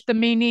psychologist. Isn't it The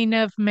Meaning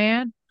of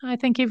Man? I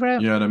think he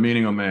wrote. Yeah, The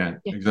Meaning of Man.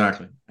 Yeah.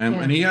 Exactly.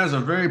 And he has a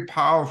very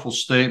powerful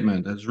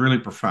statement that's really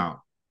profound.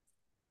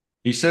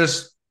 He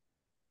says,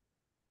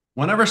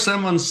 whenever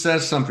someone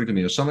says something to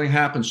me or something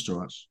happens to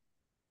us,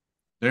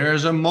 there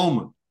is a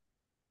moment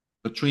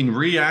between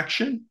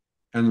reaction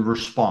and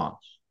response.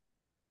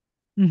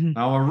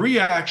 Now, a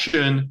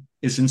reaction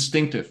is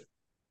instinctive.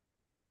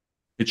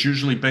 It's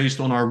usually based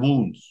on our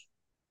wounds,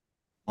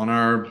 on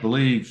our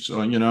beliefs.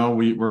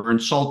 We're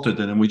insulted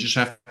and we just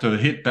have to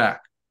hit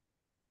back.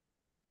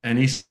 And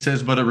he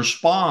says, but a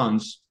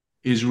response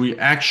is we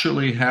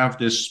actually have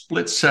this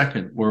split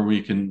second where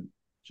we can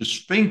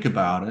just think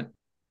about it.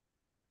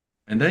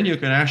 And then you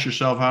can ask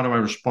yourself, how do I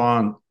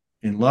respond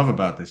in love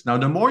about this? Now,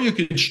 the more you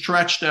can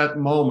stretch that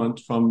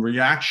moment from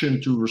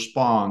reaction to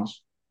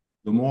response,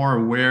 the more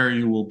aware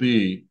you will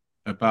be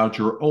about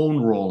your own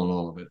role in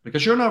all of it.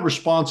 Because you're not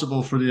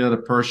responsible for the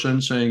other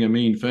person saying a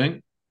mean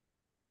thing.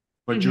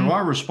 but you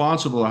are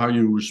responsible how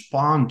you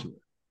respond to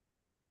it.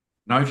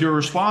 Now, if your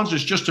response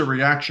is just a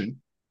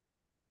reaction,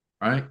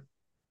 right,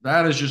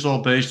 that is just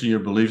all based on your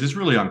beliefs. It's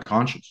really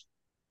unconscious.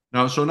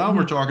 Now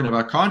we're talking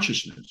about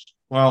consciousness.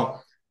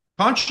 Well,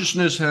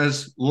 consciousness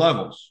has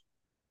levels.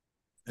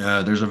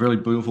 There's a really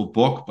beautiful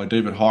book by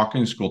David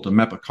Hawkins called The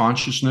Map of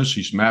Consciousness.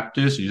 He's mapped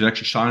this. He's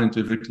actually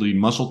scientifically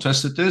muscle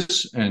tested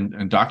this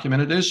and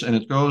documented this. And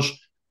it goes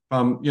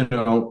from,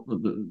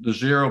 the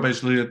zero,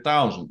 basically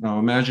 1,000. Now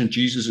imagine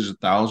Jesus is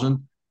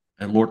 1,000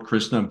 and Lord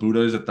Krishna and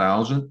Buddha is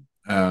 1,000.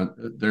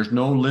 There's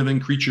no living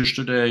creatures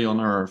today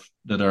on earth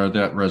that are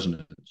that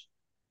resonance.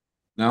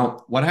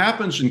 Now, what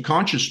happens in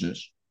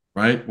consciousness,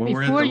 right?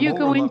 Before you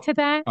go into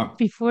that,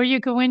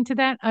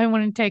 I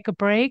want to take a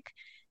break.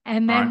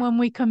 And then when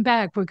we come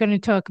back, we're going to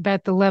talk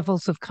about the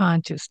levels of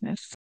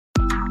consciousness.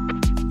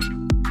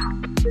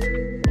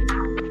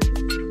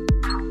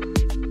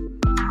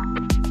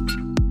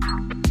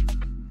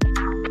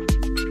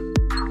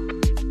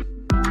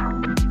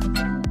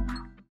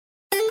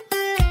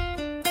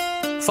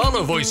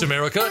 Follow Voice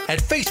America at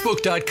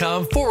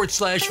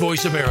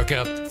facebook.com/Voice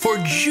America for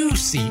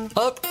juicy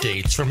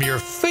updates from your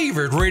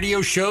favorite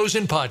radio shows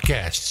and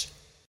podcasts.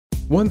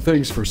 One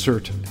thing's for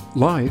certain,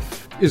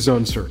 life is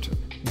uncertain.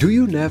 Do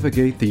you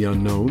navigate the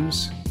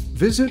unknowns?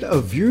 Visit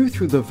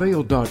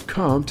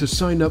aviewthroughtheveil.com to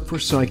sign up for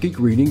psychic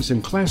readings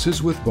and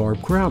classes with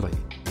Barb Crowley.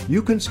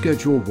 You can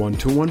schedule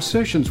one-to-one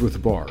sessions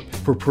with Barb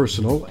for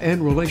personal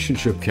and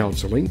relationship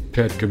counseling,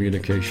 pet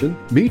communication,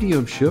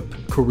 mediumship,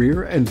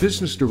 career and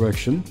business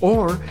direction,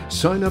 or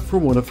sign up for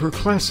one of her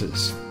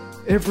classes.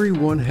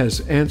 Everyone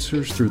has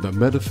answers through the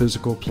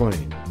metaphysical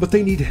plane, but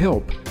they need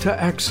help to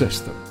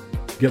access them.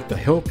 Get the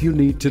help you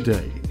need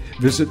today.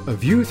 Visit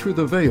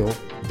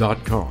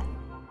aviewthroughtheveil.com.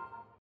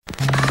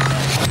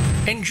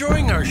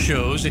 Enjoying our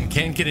shows and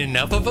can't get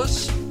enough of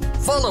us?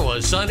 Follow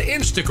us on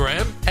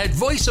Instagram at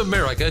Voice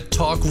America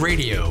Talk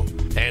Radio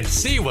and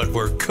see what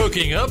we're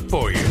cooking up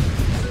for you.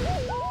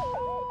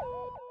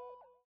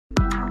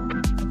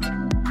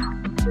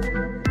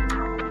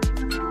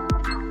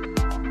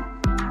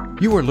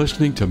 You are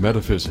listening to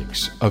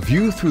Metaphysics, A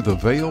View Through the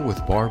Veil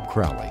with Barb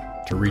Crowley.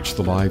 To reach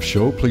the live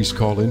show, please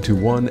call into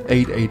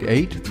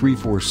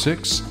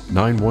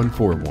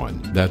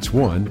 1-888-346-9141. That's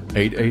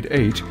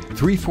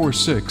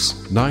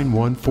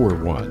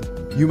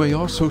 1-888-346-9141. You may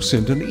also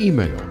send an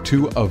email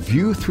to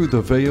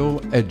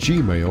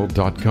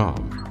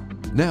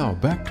aviewthroughtheveil@gmail.com. Now,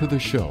 back to the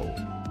show.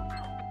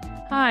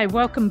 Hi,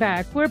 welcome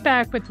back. We're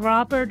back with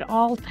Robert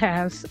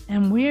Althuis,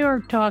 and we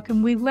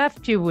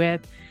left you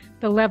with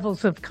the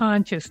levels of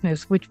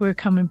consciousness, which we're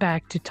coming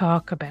back to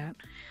talk about.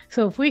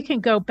 So if we can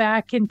go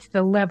back into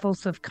the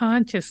levels of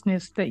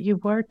consciousness that you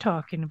were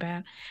talking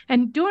about.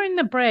 And during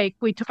the break,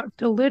 we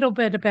talked a little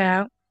bit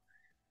about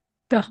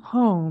the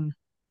home,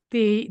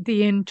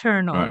 the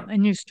internal, right.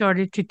 And you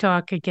started to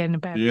talk again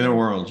about the inner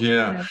world.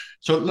 Yeah.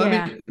 So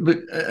let me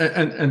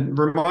and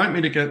remind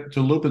me to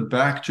loop it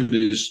back to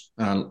this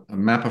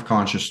map of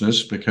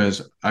consciousness,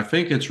 because I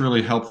think it's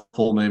really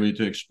helpful maybe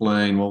to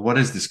explain, well, what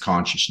is this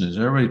consciousness?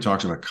 Everybody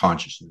talks about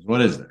consciousness.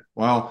 What is that?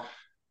 Well,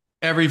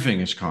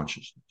 everything is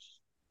consciousness.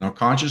 Now,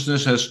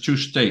 consciousness has two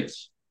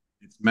states.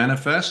 It's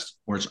manifest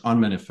or it's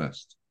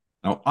unmanifest.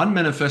 Now,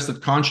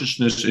 unmanifested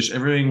consciousness is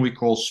everything we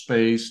call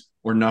space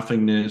or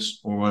nothingness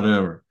or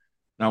whatever.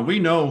 Now, we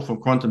know from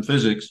quantum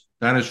physics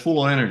that is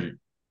full of energy.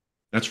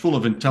 That's full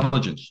of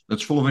intelligence.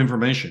 That's full of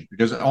information,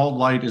 because all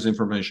light is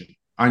information.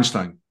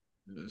 Einstein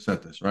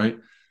said this, right?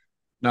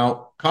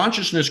 Now,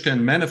 consciousness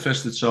can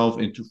manifest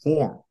itself into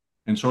form.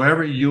 And so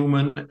every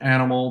human,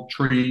 animal,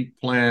 tree,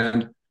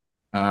 plant,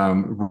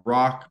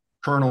 rock,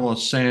 kernel of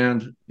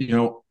sand,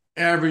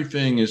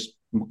 everything is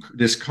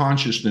this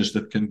consciousness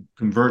that can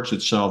converts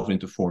itself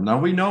into form. Now,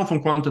 we know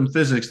from quantum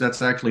physics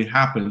that actually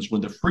happens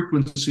when the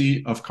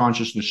frequency of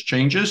consciousness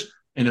changes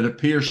and it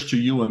appears to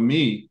you and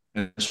me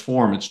as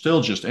form. It's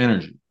still just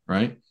energy,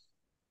 right?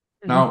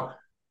 Mm-hmm. Now,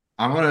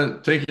 I'm going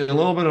to take you a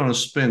little bit on a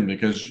spin,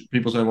 because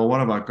people say, well, what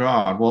about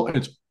God? Well,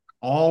 it's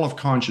all of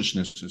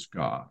consciousness is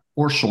God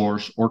or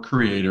source or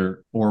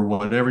creator or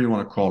whatever you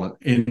want to call it.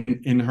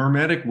 In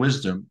Hermetic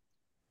wisdom,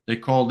 they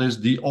call this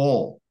the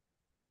all.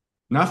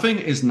 Nothing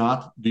is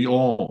not the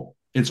all.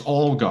 It's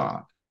all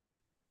God.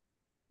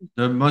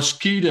 The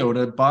mosquito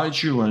that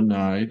bites you at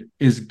night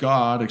is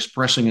God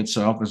expressing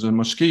itself as a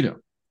mosquito.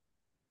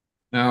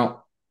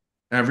 Now,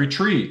 every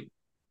tree,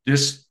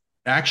 this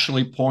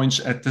actually points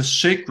at the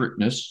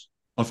sacredness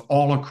of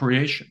all of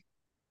creation.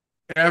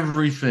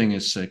 Everything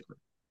is sacred.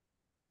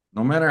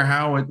 No matter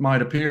how it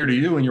might appear to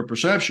you in your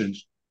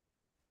perceptions,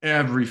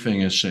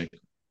 everything is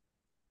sacred.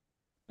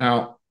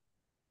 Now,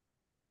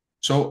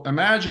 so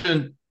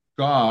imagine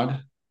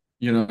God,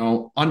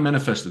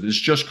 unmanifested. It's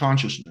just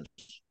consciousness.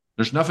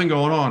 There's nothing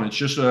going on. It's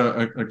just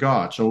a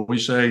God. So we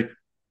say,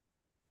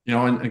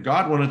 and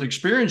God wanted to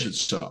experience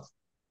itself.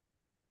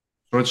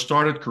 So it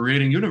started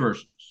creating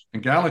universes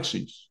and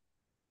galaxies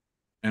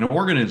and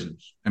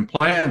organisms and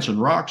plants and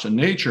rocks and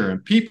nature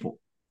and people.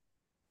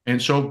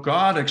 And so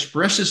God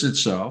expresses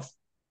itself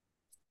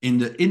in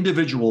the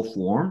individual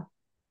form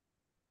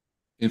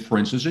for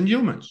instance, in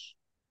humans.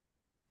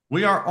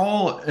 We are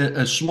all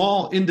a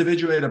small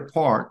individuated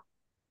part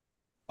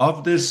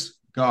of this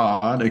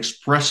God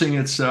expressing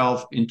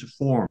itself into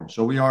form.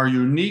 So we are a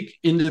unique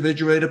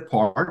individuated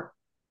part.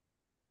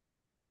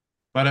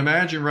 But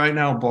imagine right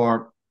now,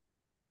 Barb,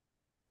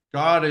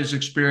 God is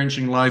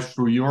experiencing life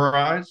through your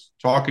eyes,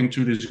 talking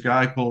to this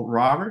guy called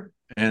Robert.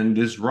 And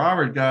this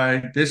Robert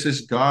guy, this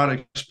is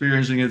God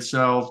experiencing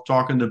itself,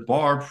 talking to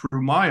Barb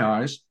through my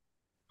eyes,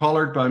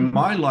 colored by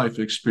my life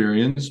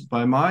experience,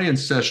 by my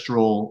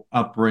ancestral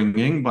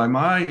upbringing, by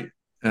my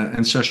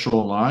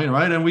ancestral line,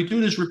 right? And we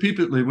do this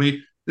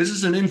repeatedly. This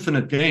is an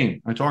infinite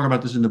game. I talk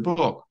about this in the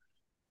book,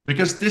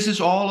 because this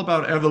is all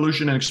about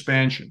evolution and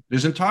expansion.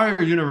 This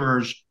entire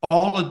universe,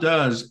 all it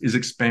does is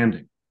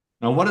expanding.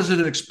 Now, what is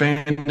it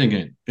expanding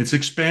in? It's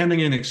expanding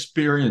in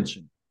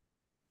experiencing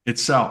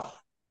itself.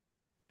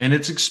 And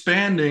it's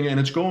expanding, and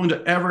it's going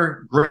to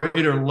ever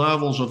greater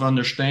levels of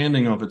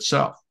understanding of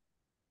itself.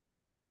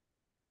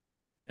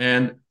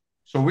 And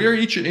so we are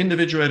each an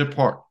individuated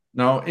part.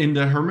 Now, in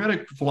the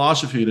Hermetic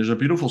philosophy, there's a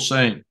beautiful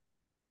saying,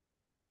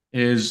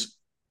 is,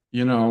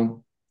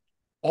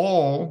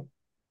 all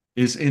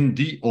is in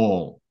the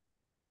all.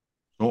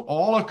 So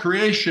all of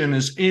creation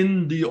is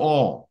in the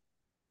all,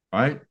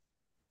 right?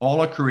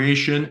 All of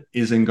creation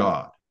is in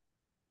God.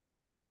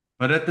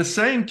 But at the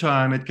same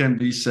time, it can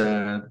be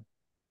said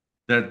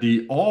that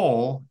the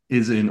all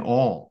is in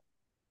all.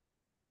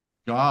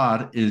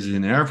 God is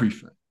in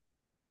everything.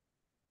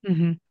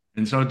 Mm-hmm.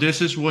 And so this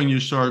is when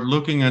you start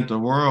looking at the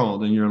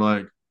world and you're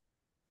like,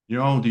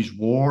 these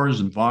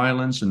wars and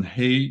violence and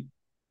hate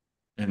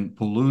and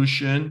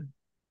pollution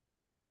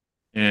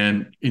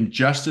and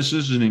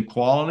injustices and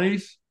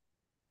inequalities.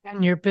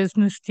 And your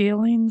business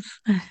dealings.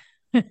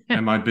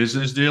 And my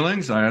business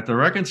dealings, I have to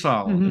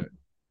reconcile with it.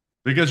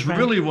 Because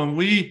really, when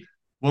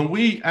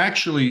we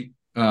actually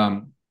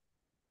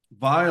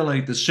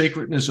violate the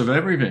sacredness of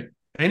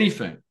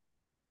anything,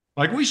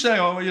 like we say,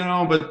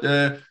 but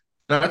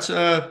that's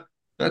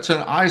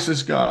an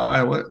ISIS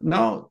guy.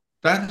 No,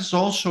 that is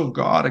also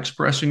God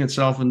expressing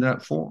itself in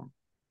that form.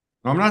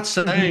 I'm not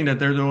saying that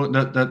they're doing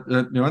that.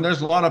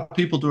 There's a lot of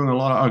people doing a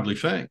lot of ugly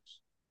things,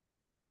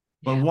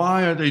 but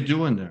why are they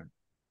doing that?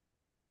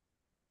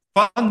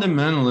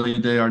 Fundamentally,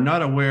 they are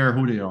not aware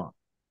who they are.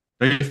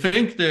 They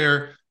think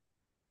they're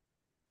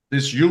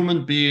this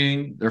human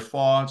being, their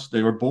thoughts.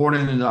 They were born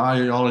into the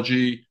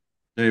ideology.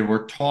 They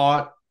were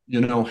taught,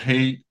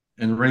 hate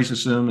and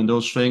racism and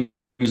those things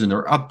in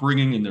their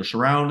upbringing, in their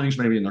surroundings,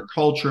 maybe in their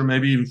culture,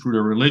 maybe even through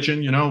their religion.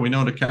 We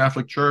know the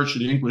Catholic Church,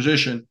 the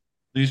Inquisition,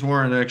 these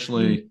weren't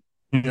actually,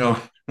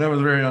 that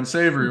was very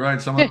unsavory,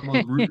 right? Some of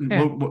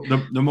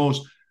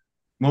the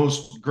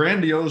most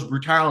grandiose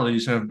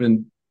brutalities have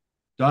been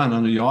done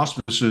under the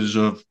auspices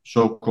of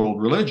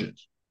so-called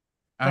religions.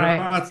 I'm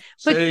not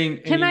saying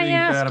anything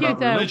bad about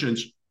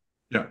religions.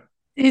 Yeah.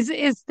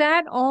 Is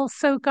that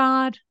also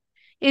God?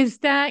 Is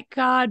that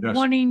God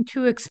wanting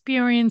to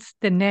experience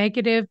the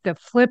negative, the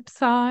flip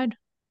side?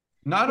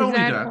 Not only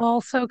that,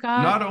 also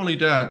God? Not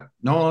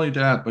only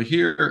that, but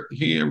here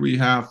we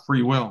have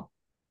free will.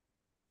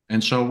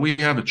 And so we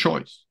have a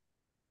choice.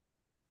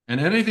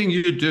 And anything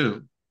you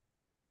do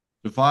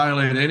to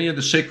violate any of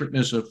the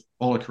sacredness of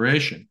all of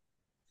creation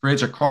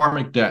creates a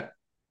karmic debt.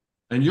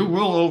 And you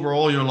will, over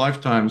all your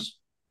lifetimes,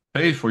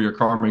 pay for your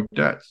karmic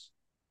debts,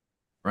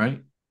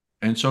 right?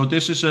 And so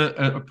this is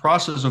a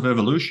process of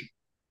evolution.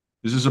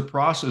 This is a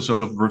process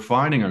of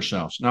refining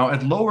ourselves. Now,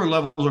 at lower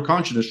levels of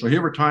consciousness, so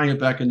here we're tying it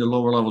back into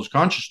lower levels of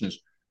consciousness.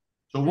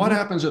 So what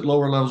happens at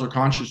lower levels of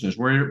consciousness,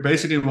 where you're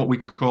basically what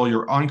we call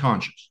your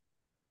unconscious?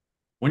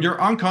 When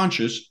you're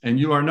unconscious and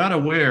you are not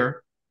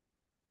aware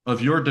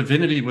of your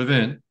divinity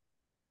within,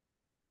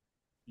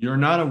 you're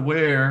not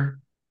aware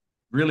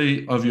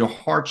really of your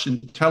heart's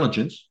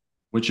intelligence,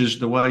 which is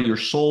the way your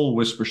soul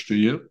whispers to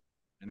you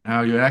and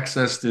how you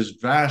access this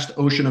vast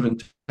ocean of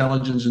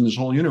intelligence in this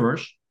whole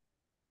universe.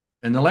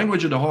 And the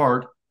language of the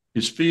heart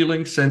is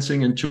feeling,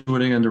 sensing,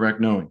 intuiting, and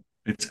direct knowing.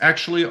 It's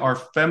actually our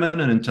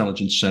feminine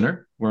intelligence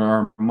center, where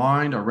our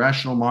mind, our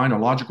rational mind, our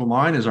logical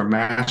mind is our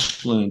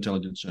masculine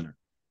intelligence center.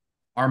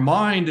 Our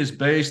mind is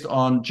based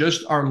on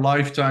just our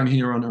lifetime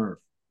here on Earth,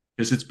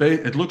 because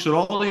it looks at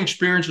all the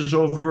experiences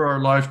over our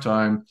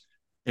lifetime,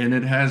 and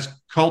it has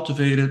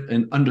cultivated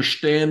an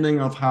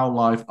understanding of how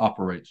life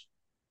operates.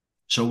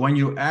 So when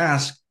you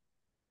ask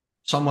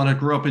someone that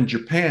grew up in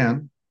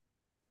Japan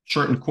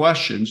certain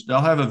questions,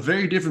 they'll have a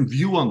very different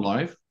view on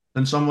life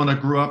than someone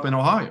that grew up in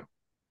Ohio,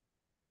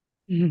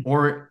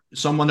 or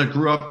someone that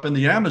grew up in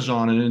the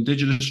Amazon, an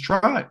indigenous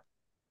tribe,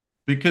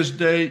 because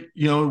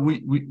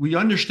we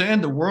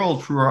understand the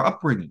world through our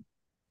upbringing,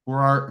 through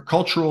our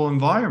cultural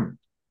environment,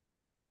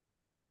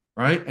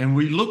 right? And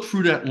we look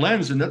through that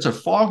lens, and that's a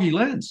foggy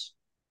lens.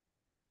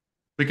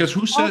 Because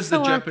who says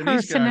the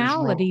Japanese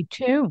personality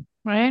guy is wrong? Too,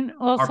 right?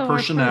 Also our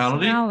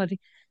personality,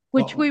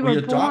 which we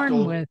were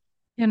born with,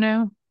 And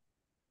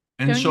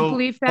Don't so you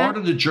believe that? Part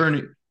of the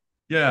journey,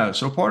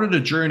 so part of the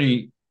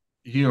journey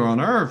here on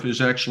Earth is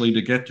actually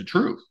to get the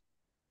truth.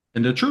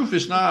 And the truth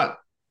is not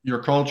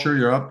your culture,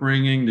 your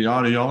upbringing, the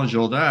ideology,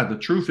 all that. The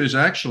truth is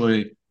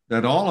actually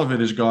that all of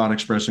it is God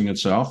expressing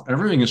itself.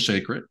 Everything is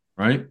sacred,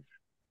 right?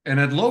 And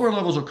at lower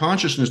levels of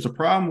consciousness, the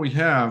problem we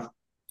have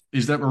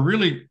is that we're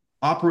really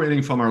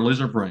operating from our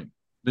lizard brain.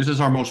 This is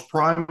our most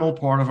primal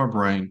part of our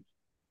brain.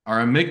 Our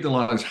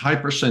amygdala is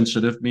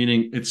hypersensitive,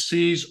 meaning it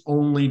sees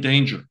only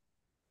danger.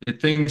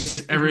 It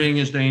thinks everything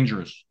is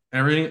dangerous.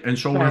 Everything, and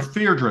so we're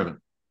fear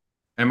driven.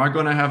 Am I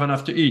going to have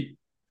enough to eat?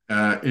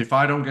 If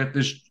I don't get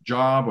this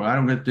job, or I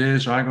don't get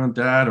this, or I don't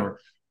get that, or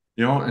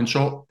and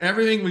so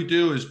everything we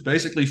do is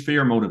basically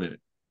fear motivated,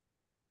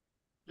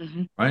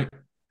 right?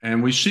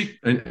 And we seek,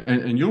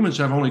 and humans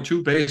have only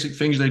two basic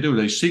things they do: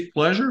 they seek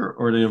pleasure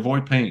or they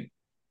avoid pain.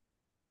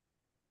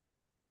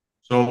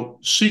 So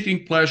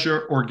seeking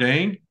pleasure or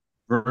gain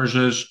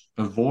versus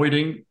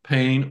avoiding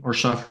pain or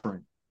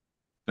suffering.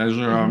 Those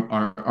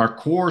are our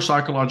core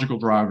psychological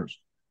drivers.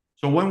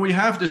 So when we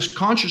have this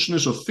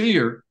consciousness of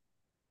fear,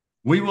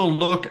 we will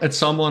look at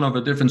someone of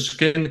a different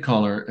skin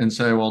color and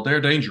say, well, they're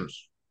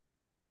dangerous.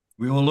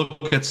 We will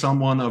look at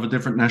someone of a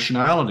different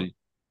nationality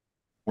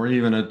or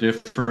even a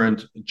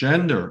different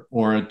gender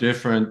or a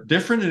different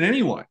in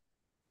any way.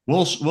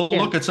 We'll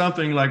look at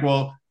something like,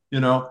 well,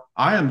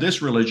 I am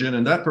this religion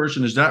and that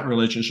person is that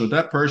religion. So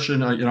that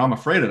person, I'm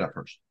afraid of that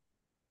person.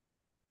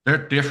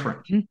 They're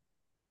different.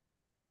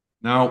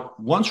 Now,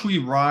 once we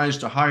rise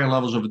to higher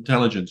levels of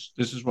intelligence,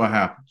 this is what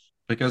happens.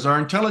 Because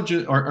our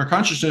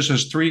consciousness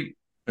has three,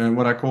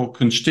 what I call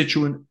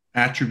constituent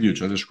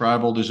attributes. I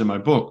describe all this in my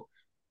book.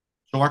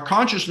 So our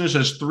consciousness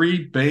has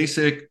three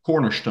basic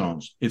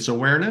cornerstones. It's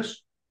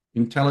awareness,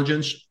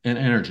 intelligence, and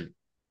energy.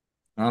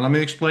 Now, let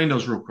me explain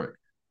those real quick.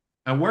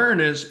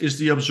 Awareness is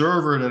the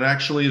observer that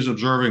actually is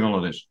observing all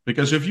of this.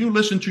 Because if you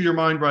listen to your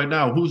mind right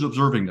now, who's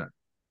observing that?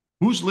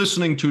 Who's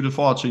listening to the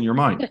thoughts in your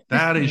mind?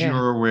 That is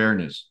your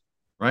awareness,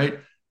 right?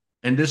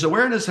 And this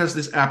awareness has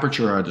this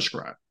aperture I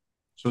described.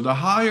 So the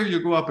higher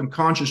you go up in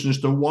consciousness,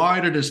 the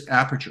wider this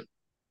aperture.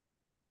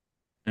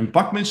 And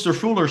Buckminster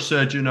Fuller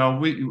said,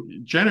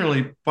 we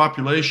generally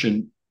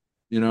population,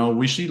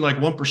 we see like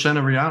 1%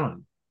 of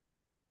reality.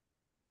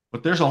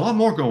 But there's a lot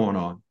more going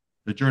on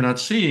that you're not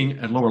seeing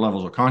at lower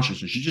levels of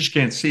consciousness. You just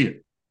can't see it.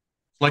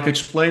 It's like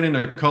explaining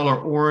the color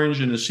orange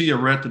and the sea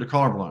of red to the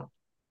colorblind.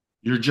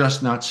 You're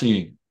just not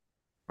seeing,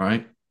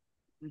 right?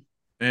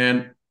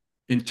 And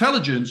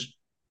intelligence,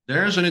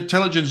 there's an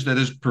intelligence that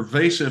is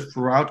pervasive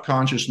throughout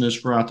consciousness,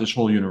 throughout this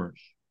whole universe.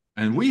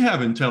 And we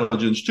have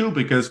intelligence too,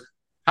 because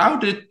how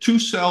did two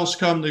cells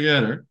come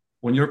together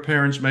when your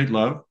parents made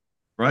love,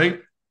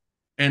 right?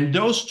 And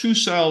those two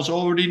cells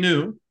already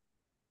knew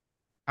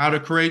how to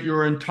create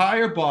your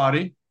entire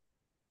body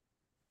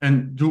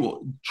and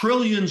do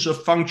trillions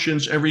of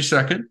functions every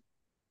second.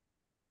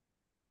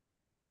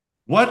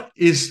 What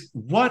is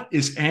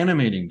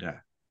animating that?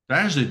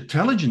 There's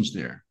intelligence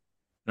there.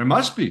 There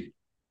must be.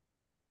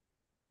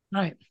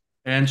 Right.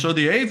 And so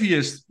the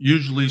atheists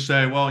usually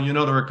say, well, there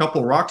are a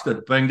couple of rocks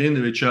that banged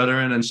into each other,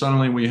 and then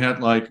suddenly we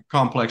had like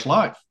complex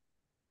life.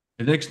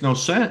 It makes no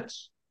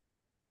sense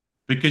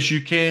because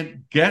you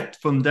can't get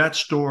from that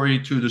story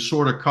to the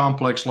sort of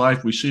complex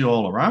life we see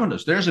all around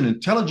us. There's an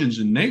intelligence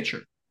in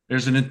nature.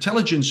 There's an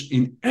intelligence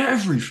in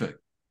everything,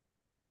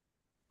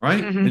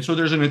 right? And so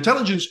there's an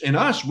intelligence in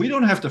us. We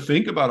don't have to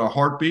think about our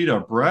heartbeat,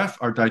 our breath,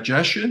 our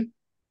digestion.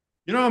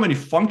 You know how many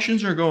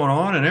functions are going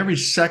on in every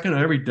second of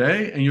every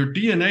day? And your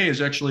DNA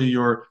is actually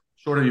your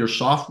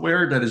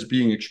software that is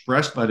being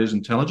expressed by this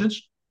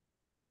intelligence.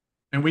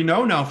 And we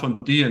know now from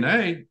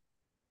DNA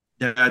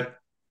that,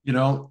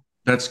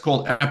 that's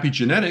called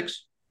epigenetics,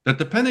 that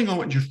depending on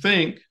what you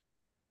think,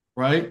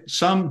 right,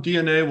 some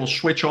DNA will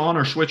switch on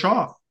or switch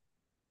off.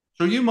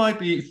 So you might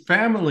be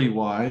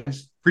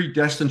family-wise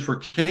predestined for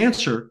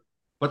cancer,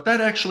 but that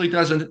actually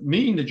doesn't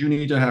mean that you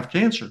need to have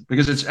cancer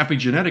because it's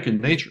epigenetic in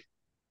nature.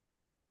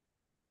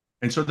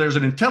 And so there's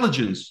an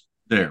intelligence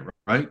there,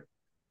 right?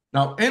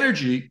 Now,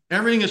 energy,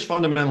 everything is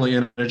fundamentally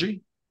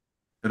energy.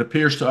 It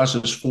appears to us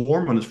as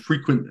form when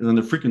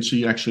the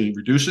frequency actually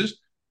reduces.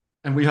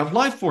 And we have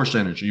life force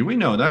energy. We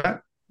know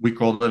that. We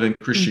call that in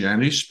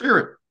Christianity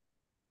spirit.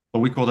 But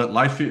we call that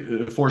life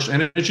force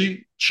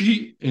energy,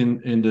 chi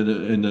in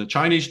the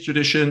Chinese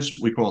traditions.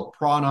 We call it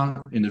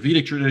prana in the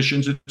Vedic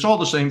traditions. It's all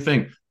the same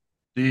thing.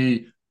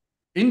 The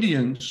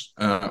Indians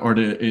or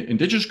the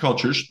indigenous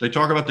cultures, they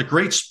talk about the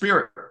great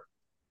spirit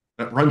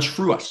that runs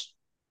through us.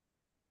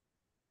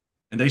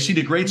 And they see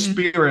the great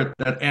spirit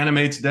that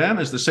animates them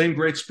as the same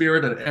great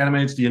spirit that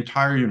animates the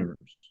entire universe.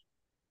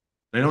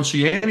 They don't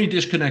see any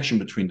disconnection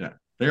between that.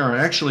 They are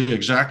actually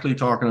exactly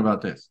talking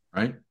about this,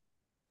 right?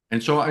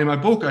 And so in my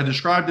book, I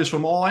describe this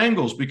from all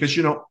angles because,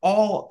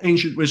 all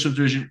ancient wisdom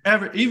traditions,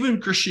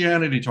 even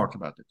Christianity talked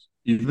about this.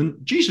 Even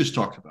Jesus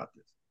talked about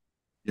this,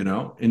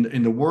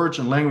 in the words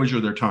and language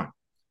of their time.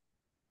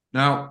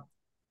 Now,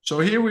 so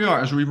here we are.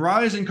 As we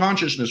rise in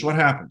consciousness, what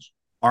happens?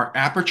 Our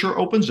aperture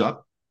opens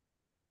up.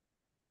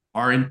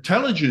 Our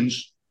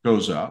intelligence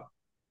goes up.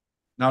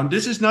 Now,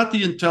 this is not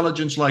the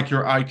intelligence like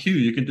your IQ.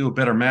 You can do a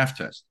better math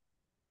test.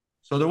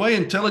 So the way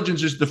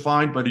intelligence is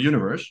defined by the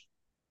universe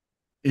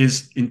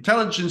is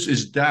intelligence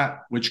is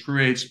that which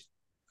creates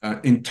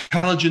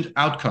intelligent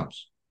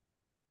outcomes.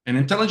 And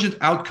intelligent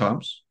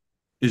outcomes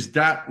is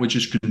that which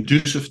is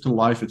conducive to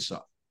life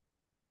itself.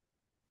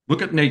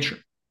 Look at nature.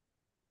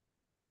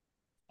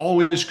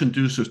 Always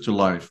conducive to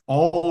life,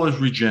 always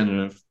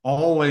regenerative,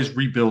 always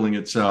rebuilding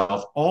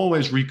itself,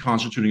 always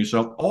reconstituting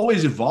itself,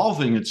 always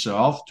evolving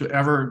itself to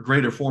ever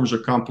greater forms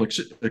of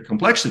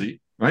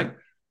complexity, right?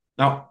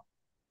 Now,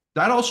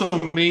 that also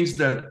means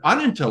that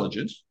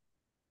unintelligent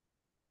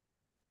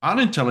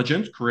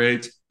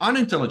creates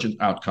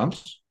unintelligent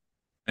outcomes,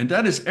 and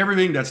that is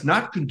everything that's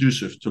not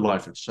conducive to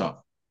life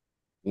itself.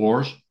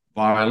 Wars,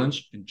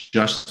 violence,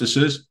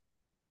 injustices,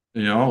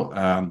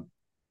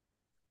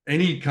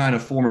 any kind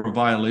of form of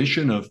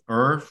violation of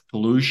earth,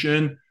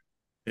 pollution,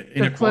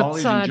 inequalities, the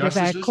flip side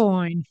injustices. of that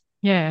coin.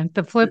 Yeah,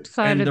 the flip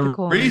side of the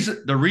coin.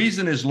 The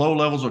reason is low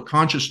levels of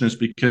consciousness,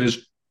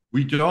 because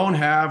we don't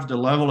have the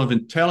level of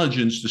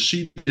intelligence to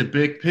see the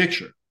big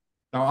picture.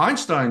 Now,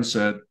 Einstein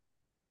said,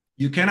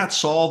 you cannot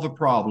solve a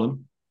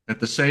problem at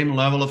the same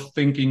level of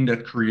thinking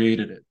that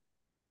created it.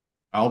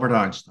 Albert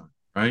Einstein,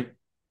 right?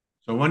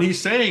 So when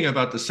he's saying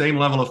about the same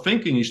level of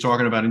thinking, he's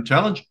talking about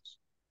intelligence.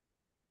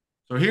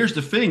 So here's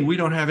the thing. We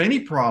don't have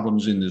any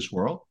problems in this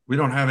world. We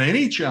don't have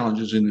any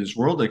challenges in this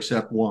world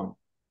except one.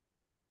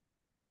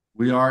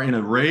 We are in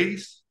a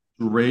race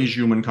to raise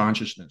human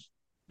consciousness,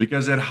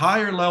 because at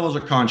higher levels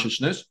of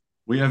consciousness,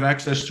 we have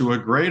access to a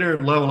greater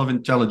level of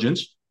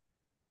intelligence,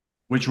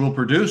 which will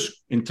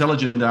produce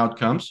intelligent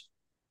outcomes,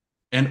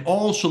 and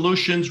all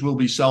solutions will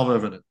be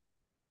self-evident.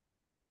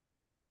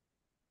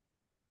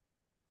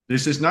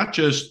 This is not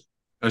just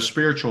a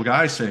spiritual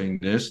guy saying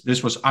this.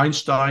 This was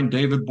Einstein,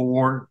 David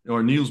Bohr,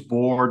 or Niels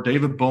Bohr,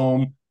 David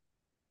Bohm,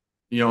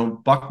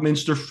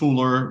 Buckminster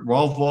Fuller,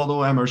 Ralph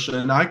Waldo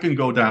Emerson. I can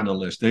go down the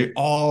list. They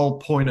all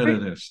pointed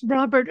at this.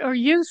 Robert, are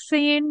you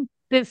seeing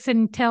this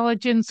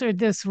intelligence or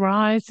this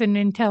rise in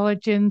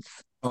intelligence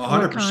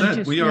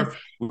 100%. We are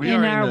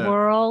in our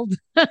world?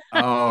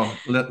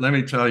 Let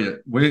me tell you,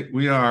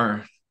 we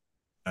are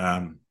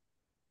in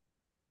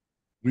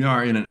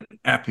an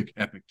epic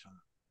time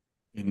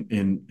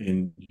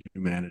in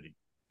humanity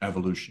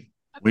evolution.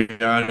 We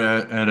are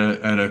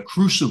at a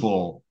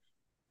crucible,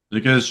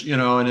 because in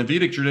the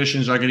Vedic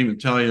traditions, I can even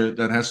tell you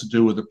that has to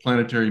do with the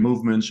planetary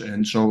movements,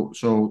 and so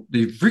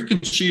the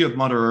frequency of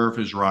Mother Earth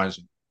is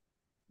rising.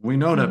 We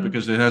know that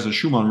because it has a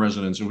Schumann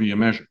resonance, and we can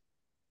measure.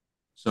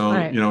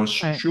 So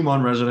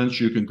Schumann resonance,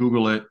 you can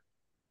Google it.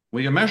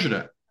 We can measure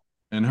that,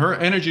 and her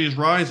energy is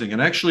rising.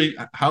 And actually,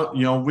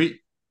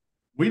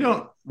 we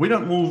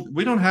don't move.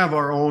 We don't have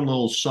our own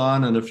little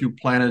sun and a few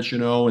planets,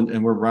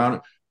 and we're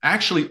around.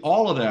 Actually,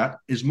 all of that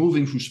is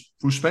moving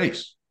through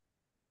space.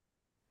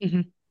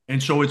 Mm-hmm.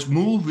 And so it's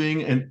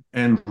moving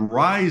and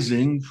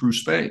rising through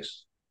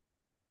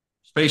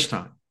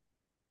space-time.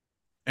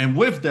 And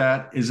with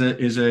that is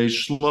a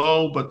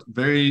slow but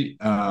very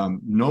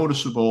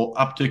noticeable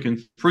uptick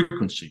in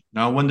frequency.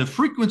 Now, when the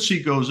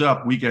frequency goes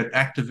up, we get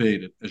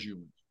activated as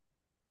humans.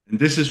 And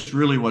this is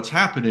really what's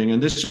happening.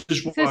 And this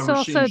is why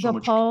we're seeing so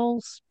much.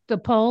 The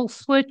pole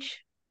switch?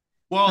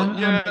 Well,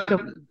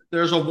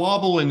 there's a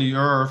wobble in the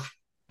Earth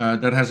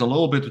that has a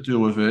little bit to do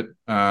with it.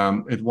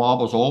 It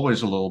wobbles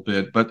always a little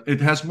bit, but it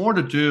has more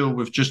to do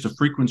with just the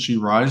frequency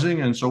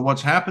rising. And so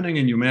what's happening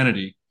in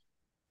humanity,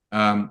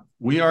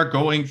 we are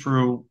going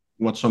through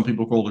what some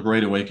people call the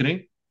Great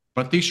Awakening,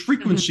 but this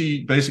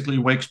frequency basically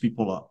wakes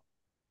people up.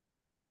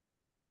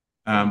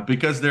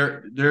 Because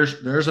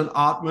there's an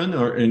Atman,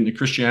 or in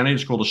Christianity,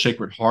 it's called a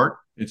Sacred Heart.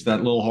 It's that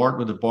little heart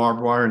with the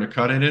barbed wire and a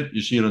cut in it.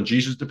 You see it on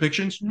Jesus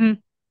depictions. Mm-hmm.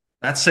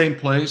 That same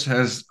place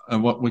has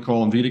what we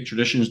call in Vedic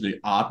traditions the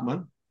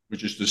Atman,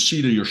 which is the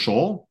seat of your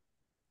soul.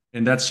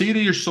 And that seat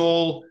of your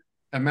soul,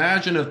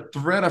 imagine a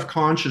thread of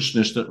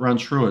consciousness that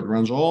runs through it,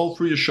 runs all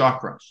through your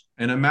chakras.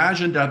 And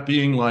imagine that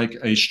being like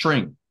a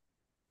string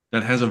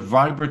that has a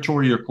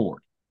vibratory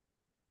chord.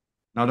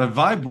 Now, the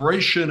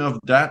vibration of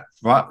that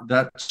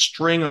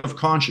string of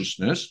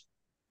consciousness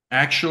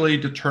actually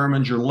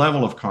determines your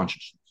level of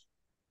consciousness.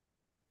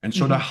 And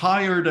so the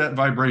higher that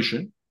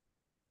vibration,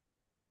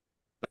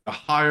 the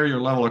higher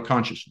your level of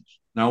consciousness.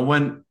 Now,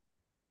 when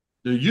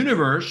the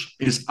universe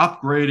is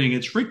upgrading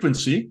its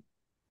frequency,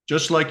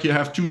 just like you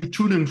have two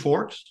tuning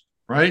forks,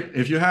 right?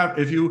 If you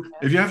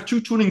have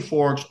two tuning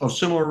forks of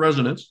similar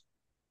resonance,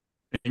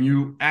 and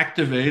you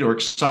activate or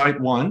excite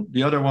one,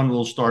 the other one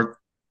will start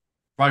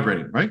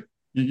vibrating, right?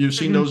 You've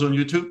seen those on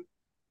YouTube.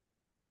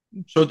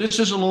 So this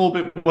is a little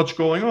bit what's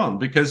going on,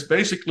 because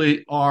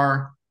basically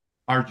our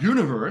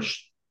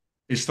universe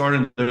is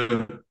starting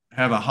to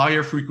have a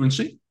higher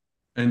frequency.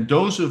 And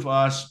those of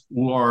us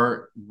who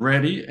are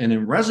ready and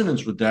in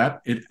resonance with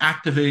that, it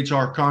activates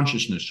our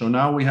consciousness. So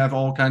now we have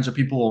all kinds of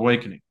people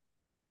awakening.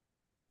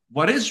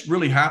 What is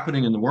really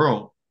happening in the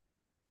world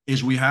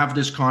is we have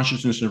this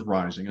consciousness of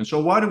rising. And so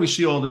why do we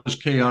see all this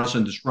chaos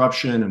and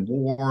disruption and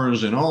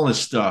wars and all this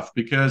stuff?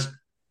 Because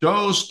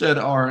those that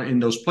are in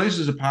those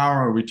places of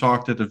power we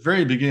talked at the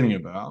very beginning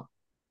about,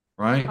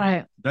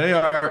 right? They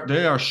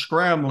are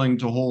scrambling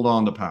to hold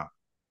on to power.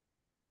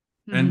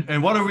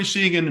 And what are we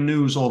seeing in the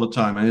news all the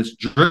time? And it's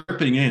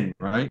dripping in,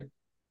 right?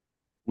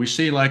 We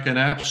see like an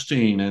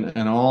Epstein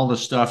and all the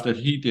stuff that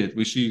he did.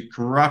 We see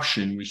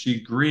corruption. We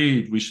see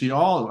greed. We see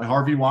all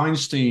Harvey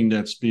Weinstein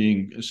that's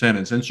being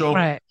sentenced. And so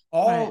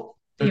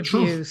the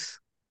truth,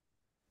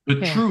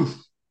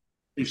 truth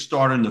is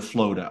starting to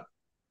float out.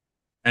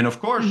 And of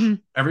course,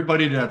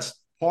 everybody that's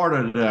part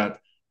of that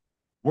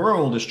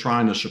world is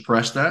trying to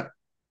suppress that,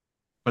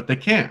 but they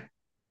can't,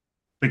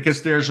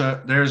 because there's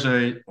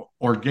a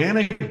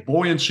organic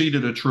buoyancy to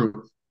the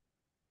truth,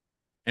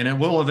 and it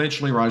will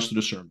eventually rise to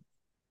the surface.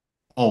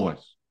 Always.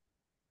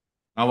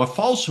 Now, a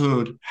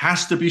falsehood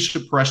has to be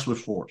suppressed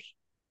with force.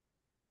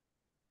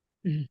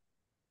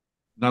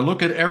 Now,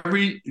 look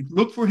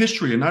for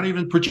history, and not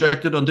even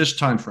projected on this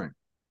time frame.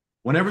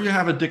 Whenever you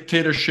have a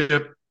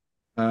dictatorship,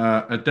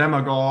 a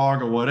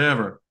demagogue, or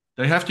whatever,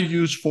 they have to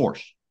use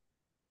force.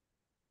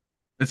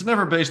 It's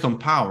never based on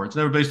power. It's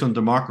never based on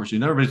democracy.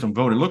 Never based on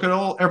voting. Look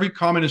at every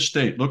communist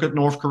state. Look at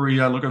North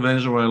Korea. Look at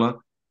Venezuela.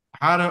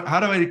 How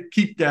do I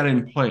keep that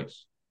in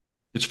place?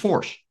 It's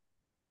force.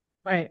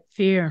 Right.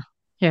 Fear.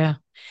 Yeah.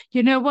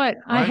 You know what?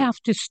 Right? I have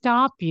to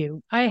stop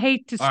you. I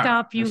hate to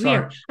stop you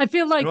here. I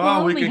feel like we're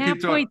only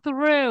halfway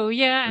through.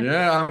 Yeah.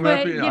 Yeah. I'm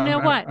happy. You know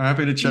what? I'm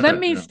happy to chat. Let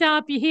me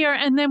stop you here,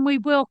 and then we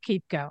will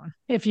keep going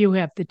if you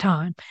have the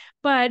time.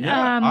 But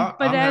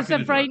as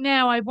of right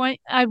now, I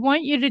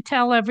want you to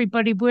tell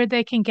everybody where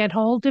they can get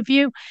hold of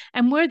you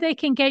and where they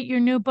can get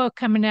your new book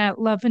coming out,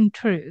 Love and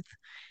Truth.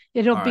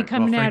 It'll be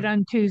coming out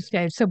on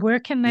Tuesday. So where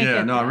can they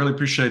get that? I really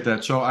appreciate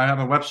that. So I have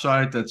a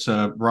website that's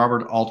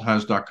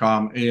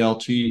robertalthuis.com,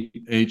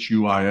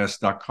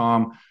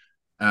 ALTHUIS.com.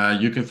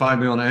 You can find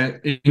me on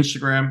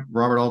Instagram,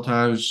 Robert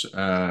Althuis,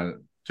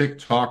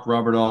 TikTok,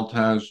 Robert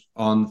Althuis.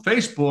 On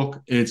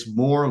Facebook, it's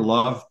More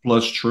Love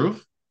Plus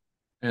Truth.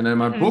 And then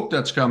my book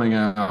that's coming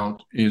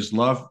out is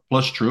Love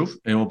Plus Truth.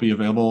 It will be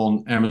available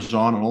on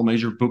Amazon and all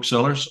major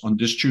booksellers on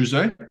this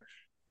Tuesday.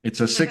 It's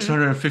a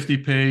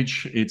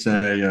 650-page. It's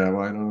I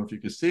don't know if you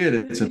can see it.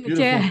 It's a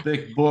beautiful,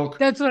 thick book.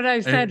 That's what I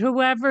said. And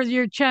whoever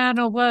your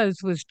channel was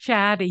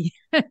chatty.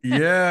 No,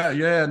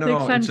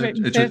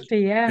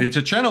 650, it's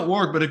a channel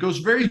work, but it goes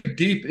very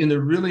deep into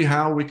really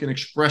how we can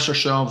express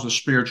ourselves with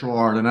spiritual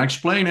art. And I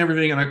explain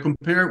everything, and I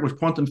compare it with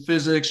quantum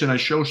physics, and I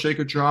show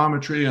sacred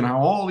geometry and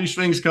how all these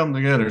things come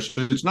together.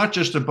 So it's not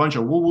just a bunch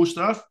of woo-woo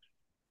stuff.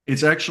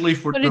 It's actually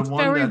but it's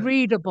very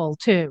readable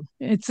too.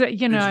 It's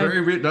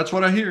that's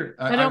what I hear.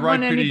 I don't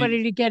want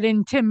anybody to get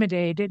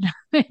intimidated.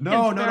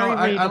 No.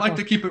 I like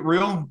to keep it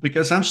real,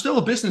 because I'm still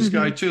a business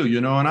guy too,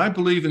 and I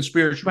believe in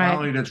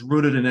spirituality that's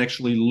rooted in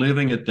actually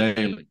living it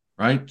daily,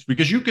 right?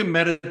 Because you can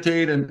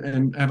meditate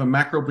and have a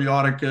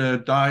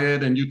macrobiotic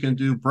diet, and you can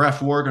do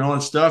breath work and all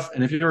that stuff.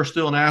 And if you're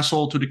still an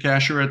asshole to the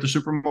cashier at the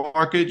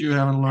supermarket, you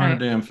haven't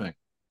learned a damn thing,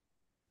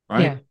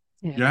 right?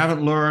 Yeah. You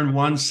haven't learned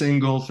one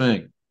single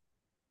thing.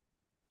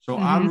 So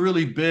I'm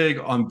really big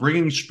on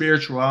bringing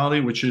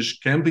spirituality, which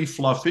can be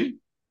fluffy.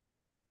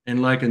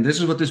 And this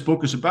is what this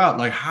book is about.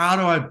 Like, how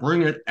do I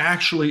bring it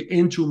actually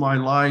into my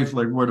life,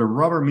 like where the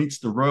rubber meets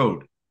the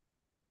road?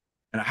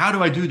 And how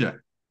do I do that?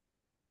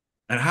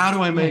 And how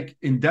do I make,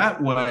 in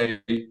that way,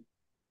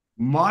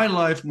 my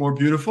life more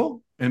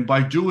beautiful? And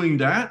by doing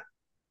that,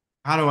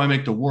 how do I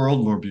make the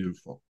world more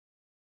beautiful?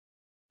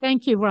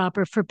 Thank you,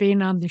 Robert, for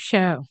being on the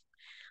show.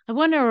 I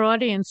want our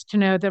audience to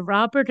know that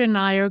Robert and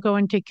I are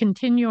going to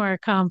continue our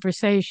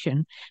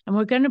conversation, and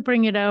we're going to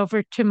bring it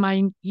over to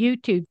my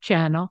YouTube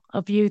channel,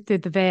 A View Through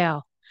the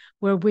Veil,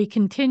 where we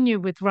continue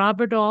with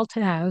Robert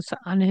Althuis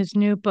on his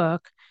new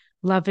book,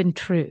 Love and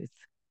Truth.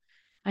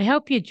 I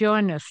hope you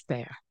join us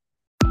there.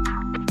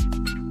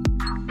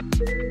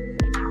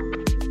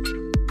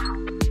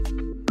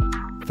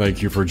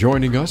 Thank you for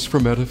joining us for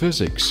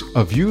Metaphysics,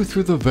 A View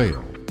Through the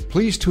Veil.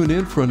 Please tune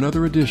in for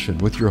another edition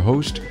with your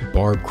host,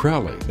 Barb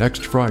Crowley,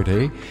 next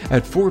Friday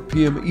at 4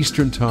 p.m.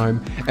 Eastern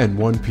Time and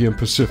 1 p.m.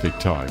 Pacific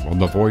Time on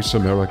the Voice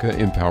America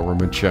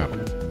Empowerment Channel.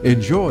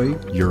 Enjoy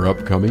your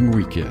upcoming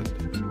weekend.